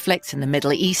covered conflicts in the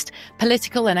Middle East,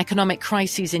 political and economic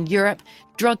crises in Europe,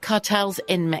 drug cartels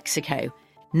in Mexico.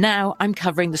 Now I'm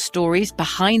covering the stories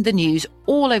behind the news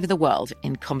all over the world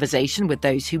in conversation with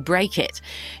those who break it.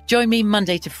 Join me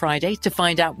Monday to Friday to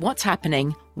find out what's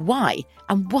happening, why,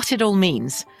 and what it all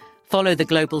means. Follow The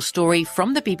Global Story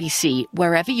from the BBC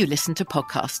wherever you listen to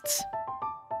podcasts.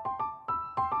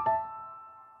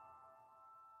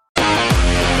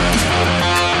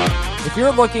 If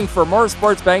you're looking for more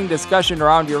sports betting discussion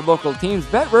around your local teams,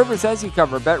 BetRivers has you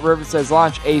covered. BetRivers has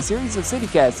launched a series of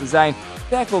CityCasts designed to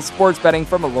tackle sports betting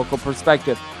from a local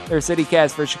perspective. There are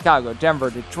CityCasts for Chicago, Denver,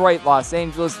 Detroit, Los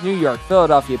Angeles, New York,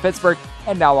 Philadelphia, Pittsburgh,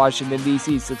 and now Washington,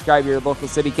 D.C. Subscribe to your local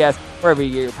CityCast wherever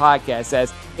you get your podcast,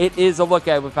 as it is a look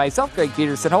at with myself, Greg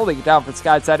Peterson, holding it down for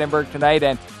Scott Seidenberg tonight,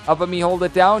 and helping me hold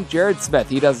it down, Jared Smith.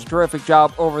 He does a terrific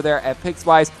job over there at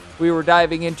Pickswise. We were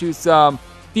diving into some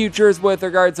futures with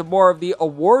regards to more of the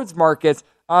awards markets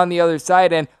on the other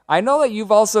side. And I know that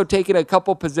you've also taken a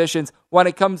couple positions when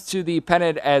it comes to the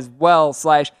pennant as well,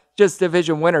 / just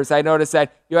division winners. I noticed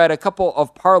that you had a couple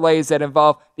of parlays that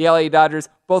involve the LA Dodgers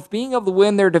both being able to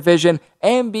win their division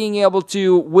and being able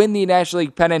to win the National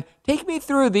League pennant. Take me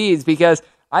through these, because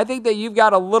I think that you've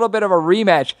got a little bit of a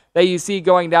rematch that you see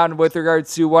going down with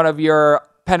regards to one of your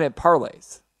pennant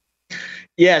parlays.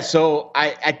 Yeah, so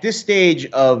at this stage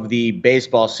of the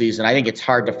baseball season, I think it's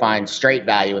hard to find straight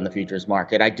value in the futures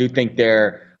market. I do think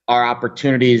there are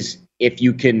opportunities if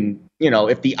you can,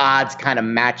 if the odds kind of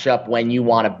match up when you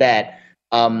want to bet,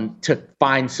 to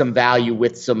find some value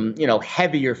with some,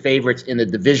 heavier favorites in the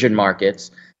division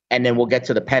markets. And then we'll get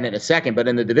to the pennant in a second. But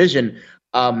in the division,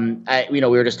 we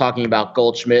were just talking about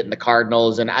Goldschmidt and the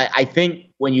Cardinals. And I think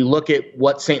when you look at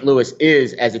what St. Louis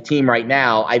is as a team right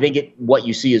now, I think what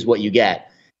you see is what you get.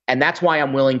 And that's why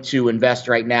I'm willing to invest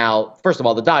right now. First of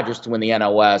all, the Dodgers to win the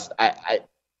NL West.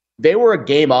 They were a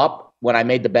game up when I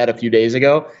made the bet a few days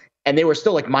ago, and they were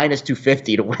still like minus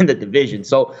 250 to win the division.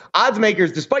 So odds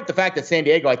makers, despite the fact that San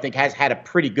Diego, I think, has had a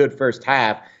pretty good first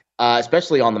half,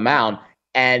 especially on the mound,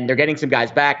 and they're getting some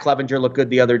guys back. Clevenger looked good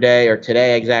the other day, or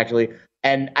today exactly.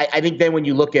 And I think then when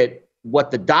you look at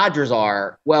what the Dodgers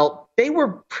are, well, they were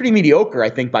pretty mediocre, I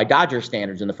think, by Dodger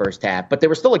standards in the first half, but they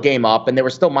were still a game up, and they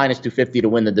were still minus 250 to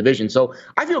win the division. So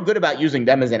I feel good about using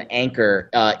them as an anchor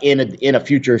in a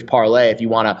futures parlay. If you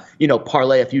want to,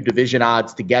 parlay a few division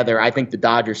odds together, I think the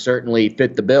Dodgers certainly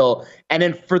fit the bill. And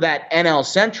then for that NL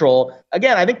Central,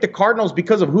 again, I think the Cardinals,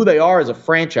 because of who they are as a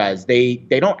franchise, they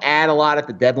don't add a lot at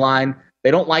the deadline.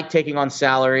 They don't like taking on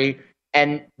salary.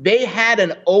 And they had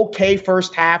an okay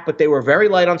first half, but they were very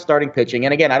light on starting pitching.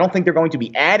 And again, I don't think they're going to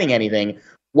be adding anything.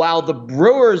 While the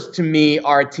Brewers, to me,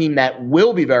 are a team that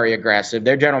will be very aggressive.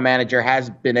 Their general manager has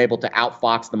been able to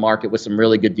outfox the market with some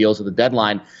really good deals at the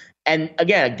deadline. And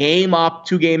again, a game up,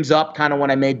 2 games up, kind of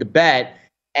when I made the bet.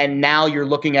 And now you're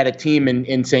looking at a team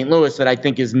in St. Louis that I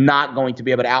think is not going to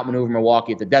be able to outmaneuver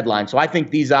Milwaukee at the deadline. So I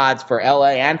think these odds for LA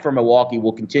and for Milwaukee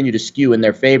will continue to skew in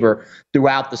their favor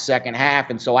throughout the second half.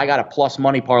 And so I got a plus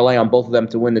money parlay on both of them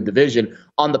to win the division.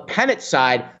 On the pennant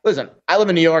side, listen, I live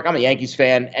in New York. I'm a Yankees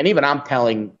fan. And even I'm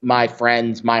telling my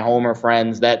friends, my Homer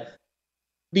friends, that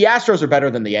the Astros are better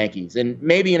than the Yankees. And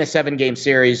maybe in a 7-game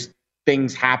series,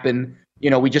 things happen.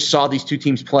 We just saw these two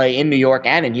teams play in New York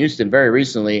and in Houston very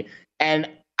recently. And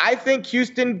I think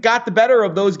Houston got the better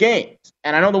of those games.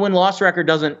 And I know the win-loss record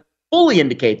doesn't fully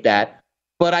indicate that,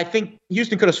 but I think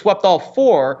Houston could have swept all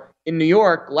 4 in New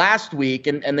York last week,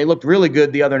 and they looked really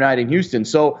good the other night in Houston.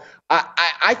 So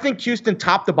I think Houston,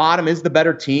 top to bottom, is the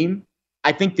better team.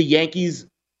 I think the Yankees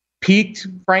peaked,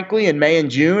 frankly, in May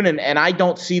and June, and I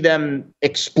don't see them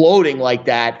exploding like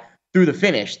that through the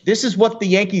finish. This is what the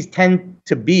Yankees tend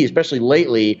to be, especially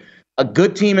lately. A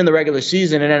good team in the regular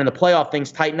season, and then in the playoff,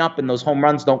 things tighten up and those home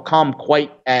runs don't come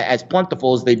quite as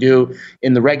plentiful as they do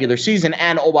in the regular season.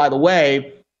 And, oh, by the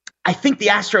way, I think the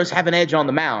Astros have an edge on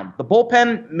the mound. The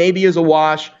bullpen maybe is a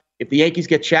wash. If the Yankees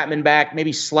get Chapman back,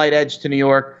 maybe slight edge to New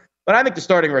York. But I think the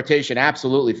starting rotation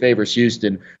absolutely favors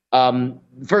Houston.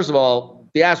 First of all,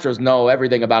 the Astros know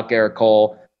everything about Garrett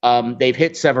Cole. They've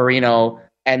hit Severino.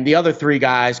 And the other 3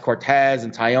 guys, Cortez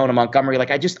and Taillon and Montgomery,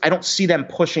 I don't see them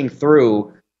pushing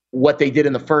through what they did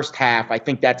in the first half. I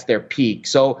think that's their peak.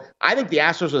 So I think the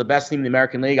Astros are the best team in the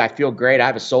American League. I feel great. I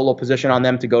have a solo position on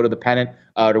them to go to the pennant,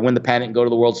 to win the pennant and go to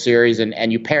the World Series.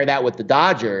 And you pair that with the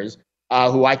Dodgers,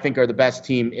 who I think are the best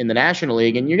team in the National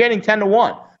League, and you're getting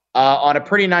 10-1 on a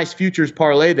pretty nice futures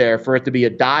parlay there for it to be a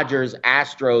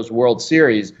Dodgers-Astros World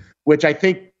Series, which I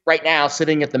think right now,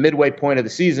 sitting at the midway point of the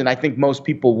season, I think most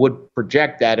people would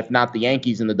project that, if not the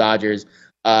Yankees and the Dodgers,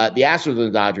 the Astros and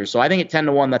the Dodgers. So I think at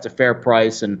 10-1, that's a fair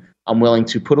price, and I'm willing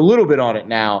to put a little bit on it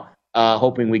now,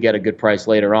 hoping we get a good price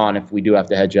later on if we do have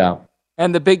to hedge out.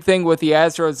 And the big thing with the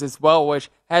Astros as well, which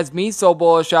has me so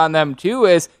bullish on them too,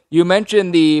 is you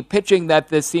mentioned the pitching that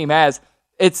this team has.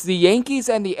 It's the Yankees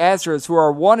and the Astros who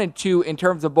are 1 and 2 in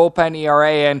terms of bullpen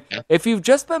ERA. And if you've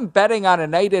just been betting on a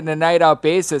night in and night out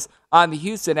basis on the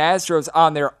Houston Astros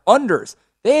on their unders,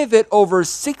 they have hit over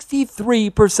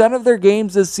 63% of their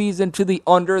games this season to the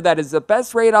under. That is the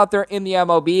best rate out there in the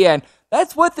MLB, and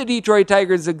that's with the Detroit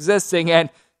Tigers existing. And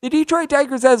the Detroit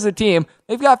Tigers as a team,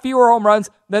 they've got fewer home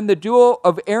runs than the duo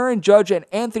of Aaron Judge and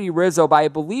Anthony Rizzo by, I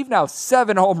believe, now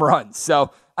 7 home runs. So,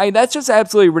 that's just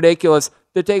absolutely ridiculous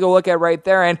to take a look at right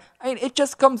there. And it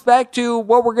just comes back to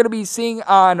what we're going to be seeing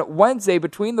on Wednesday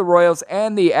between the Royals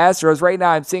and the Astros. Right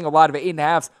now, I'm seeing a lot of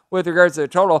 8.5s with regards to the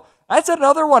total. That's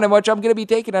another one in which I'm going to be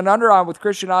taking an under on with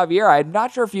Christian Javier. I'm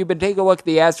not sure if you've been taking a look at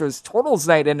the Astros totals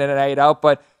night in and night out,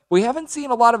 but we haven't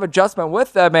seen a lot of adjustment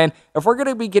with them. And if we're going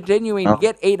to be continuing to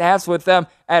get 8.5s with them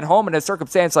at home in a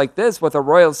circumstance like this with a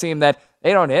Royals team that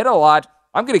they don't hit a lot,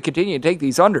 I'm going to continue to take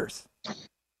these unders.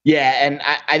 Yeah, and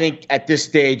I think at this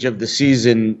stage of the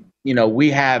season, we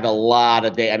have a lot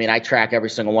of data. I track every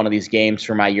single one of these games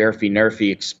for my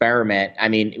Nerfy experiment.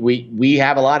 We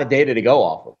have a lot of data to go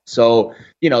off of. So,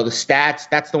 the stats,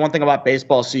 that's the one thing about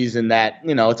baseball season that,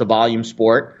 it's a volume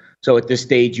sport. So at this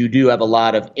stage, you do have a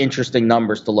lot of interesting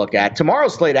numbers to look at.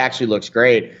 Tomorrow's slate actually looks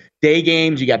great. Day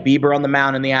games, you got Bieber on the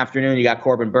mound in the afternoon. You got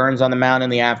Corbin Burns on the mound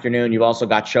in the afternoon. You've also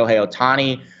got Shohei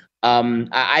Ohtani.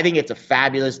 I think it's a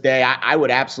fabulous day. I would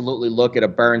absolutely look at a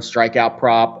Burns strikeout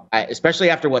prop, especially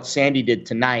after what Sandy did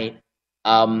tonight.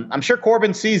 I'm sure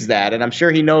Corbin sees that, and I'm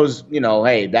sure he knows,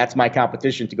 hey, that's my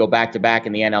competition to go back-to-back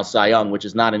in the NL Cy Young, which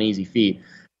is not an easy feat.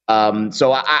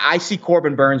 So I see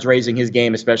Corbin Burns raising his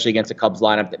game, especially against a Cubs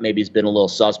lineup that maybe has been a little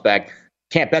suspect.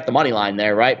 Can't bet the money line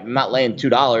there, right? I'm not laying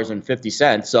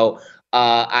 $2.50. So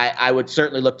I would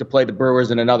certainly look to play the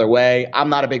Brewers in another way. I'm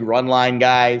not a big run line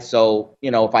guy, so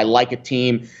if I like a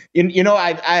team,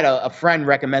 I had a friend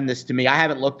recommend this to me. I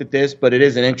haven't looked at this, but it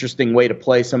is an interesting way to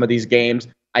play some of these games.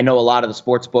 I know a lot of the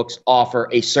sports books offer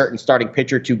a certain starting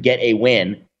pitcher to get a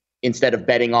win instead of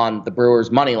betting on the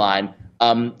Brewers money line.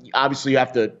 Obviously, you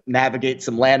have to navigate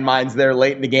some landmines there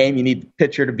late in the game. You need the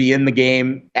pitcher to be in the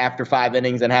game after 5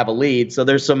 innings and have a lead. So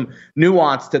there's some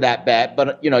nuance to that bet,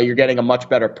 but you're getting a much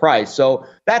better price. So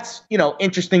that's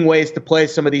interesting ways to play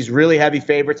some of these really heavy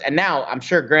favorites. And now I'm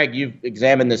sure, Greg, you've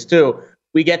examined this too.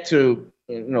 We get to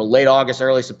late August,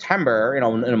 early September, in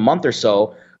a month or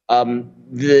so.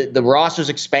 The rosters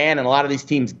expand and a lot of these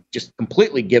teams just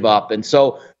completely give up. And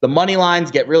so the money lines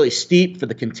get really steep for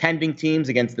the contending teams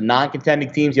against the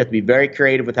non-contending teams. You have to be very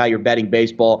creative with how you're betting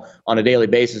baseball on a daily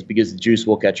basis because the juice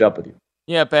will catch up with you.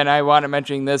 Yep, and I want to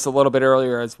mention this a little bit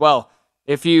earlier as well.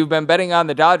 If you've been betting on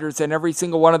the Dodgers and every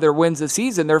single one of their wins this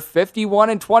season, they're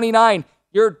 51-29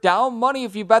 you're down money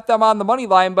if you bet them on the money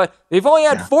line, but they've only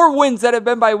had 4 wins that have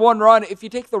been by 1 run. If you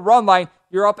take the run line,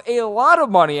 you're up a lot of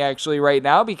money actually right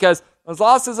now, because those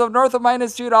losses of north of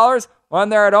 -$2, when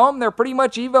they're at home, they're pretty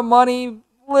much even money,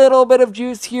 little bit of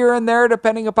juice here and there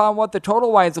depending upon what the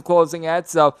total winds up closing at.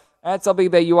 So that's something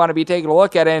that you want to be taking a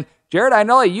look at. And Jared, I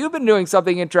know that you've been doing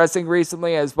something interesting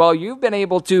recently as well. You've been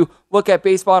able to look at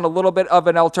baseball in a little bit of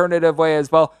an alternative way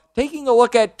as well, taking a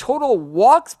look at total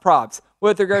walks props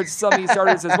with regards to some of these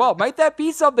starters as well. Might that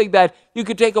be something that you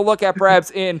could take a look at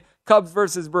perhaps in Cubs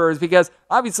versus Brewers? Because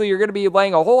obviously you're going to be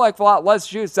laying a whole heck of a lot less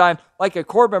juice on like a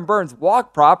Corbin Burnes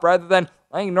walk prop rather than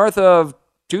laying north of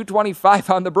 225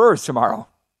 on the Brewers tomorrow.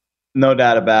 No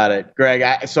doubt about it, Greg.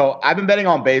 So I've been betting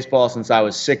on baseball since I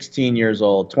was 16 years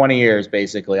old, 20 years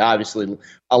basically. Obviously,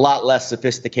 a lot less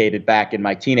sophisticated back in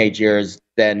my teenage years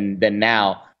than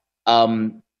now.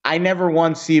 I never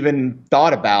once even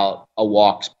thought about a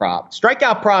walks prop.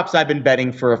 Strikeout props I've been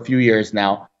betting for a few years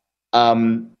now.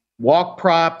 Walk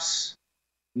props,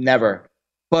 never.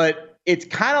 But it's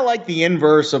kind of like the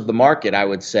inverse of the market, I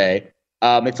would say.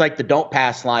 It's like the don't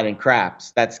pass line in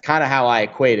craps. That's kind of how I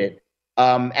equate it.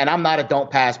 And I'm not a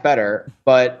don't pass better,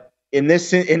 but in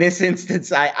this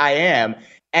instance, I am.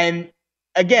 And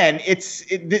again,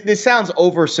 this sounds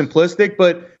oversimplistic,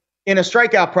 but in a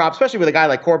strikeout prop, especially with a guy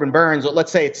like Corbin Burnes,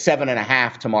 let's say it's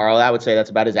 7.5 tomorrow. I would say that's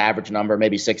about his average number,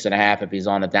 maybe 6.5 if he's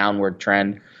on a downward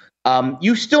trend.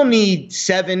 You still need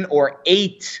 7 or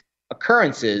 8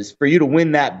 occurrences for you to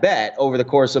win that bet over the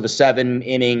course of a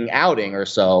 7-inning outing or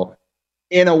so.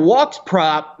 In a walks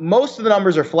prop, most of the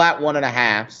numbers are flat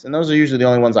 1.5s, and those are usually the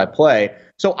only ones I play.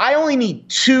 So I only need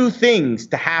 2 things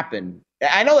to happen.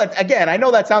 I know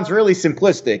that sounds really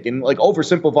simplistic and like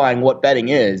oversimplifying what betting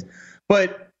is,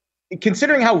 but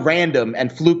considering how random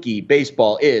and fluky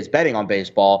baseball is, betting on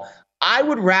baseball, I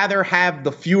would rather have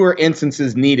the fewer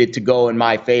instances needed to go in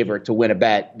my favor to win a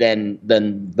bet than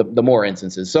the more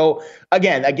instances. So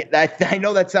again, I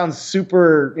know that sounds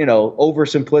super,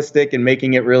 oversimplistic and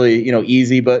making it really,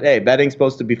 easy, but hey, betting's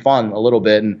supposed to be fun a little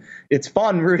bit, and it's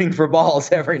fun rooting for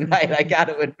balls every night. I got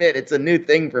to admit, it's a new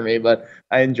thing for me, but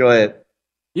I enjoy it.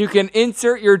 You can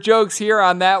insert your jokes here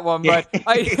on that one, but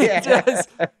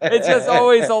it's just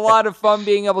always a lot of fun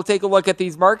being able to take a look at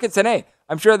these markets. And hey,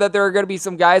 I'm sure that there are going to be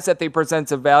some guys that they present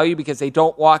some value because they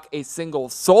don't walk a single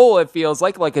soul, it feels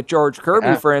like a George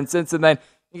Kirby, for instance. And then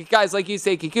guys like you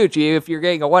say, Kikuchi, if you're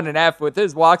getting a 1.5 with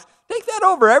his walks, take that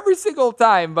over every single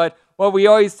time. But what we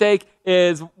always take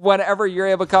is whenever you're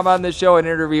able to come on this show and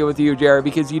interview with you, Jared,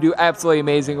 because you do absolutely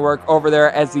amazing work over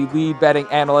there as the lead betting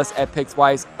analyst at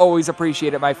PicksWise. Always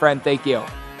appreciate it, my friend. Thank you.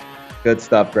 Good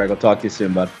stuff, Greg. I'll talk to you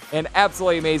soon, bud. An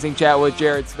absolutely amazing chat with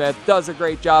Jared Smith. Does a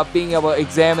great job being able to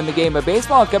examine the game of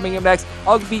baseball. Coming up next,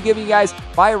 I'll be giving you guys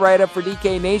my write-up for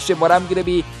DK Nation, what I'm going to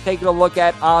be taking a look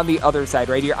at on the other side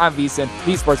right here on VSiN,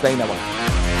 the Sports Betting Network.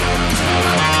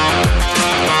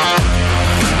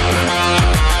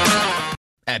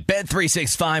 At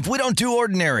Bet365, we don't do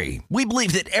ordinary. We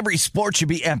believe that every sport should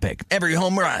be epic. Every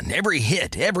home run, every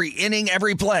hit, every inning,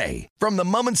 every play. From the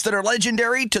moments that are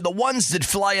legendary to the ones that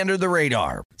fly under the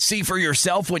radar. See for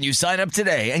yourself when you sign up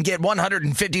today and get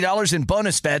 $150 in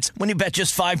bonus bets when you bet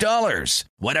just $5.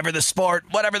 Whatever the sport,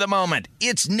 whatever the moment,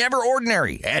 it's never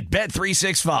ordinary at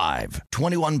Bet365.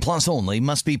 21 plus only.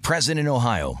 Must be present in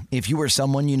Ohio. If you or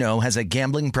someone you know has a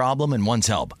gambling problem and wants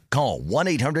help, call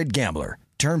 1-800-GAMBLER.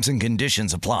 Terms and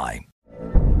conditions apply.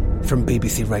 From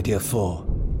BBC Radio 4,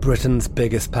 Britain's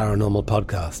biggest paranormal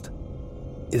podcast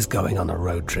is going on a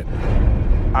road trip.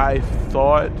 I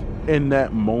thought in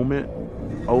that moment,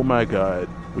 oh my God,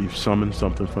 we've summoned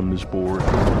something from this board.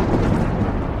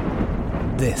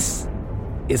 This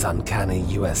is Uncanny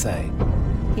USA.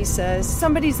 He says,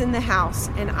 somebody's in the house,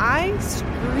 and I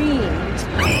screamed.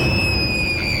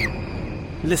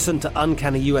 Listen to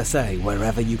Uncanny USA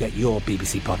wherever you get your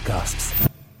BBC podcasts,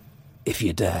 if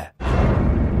you dare.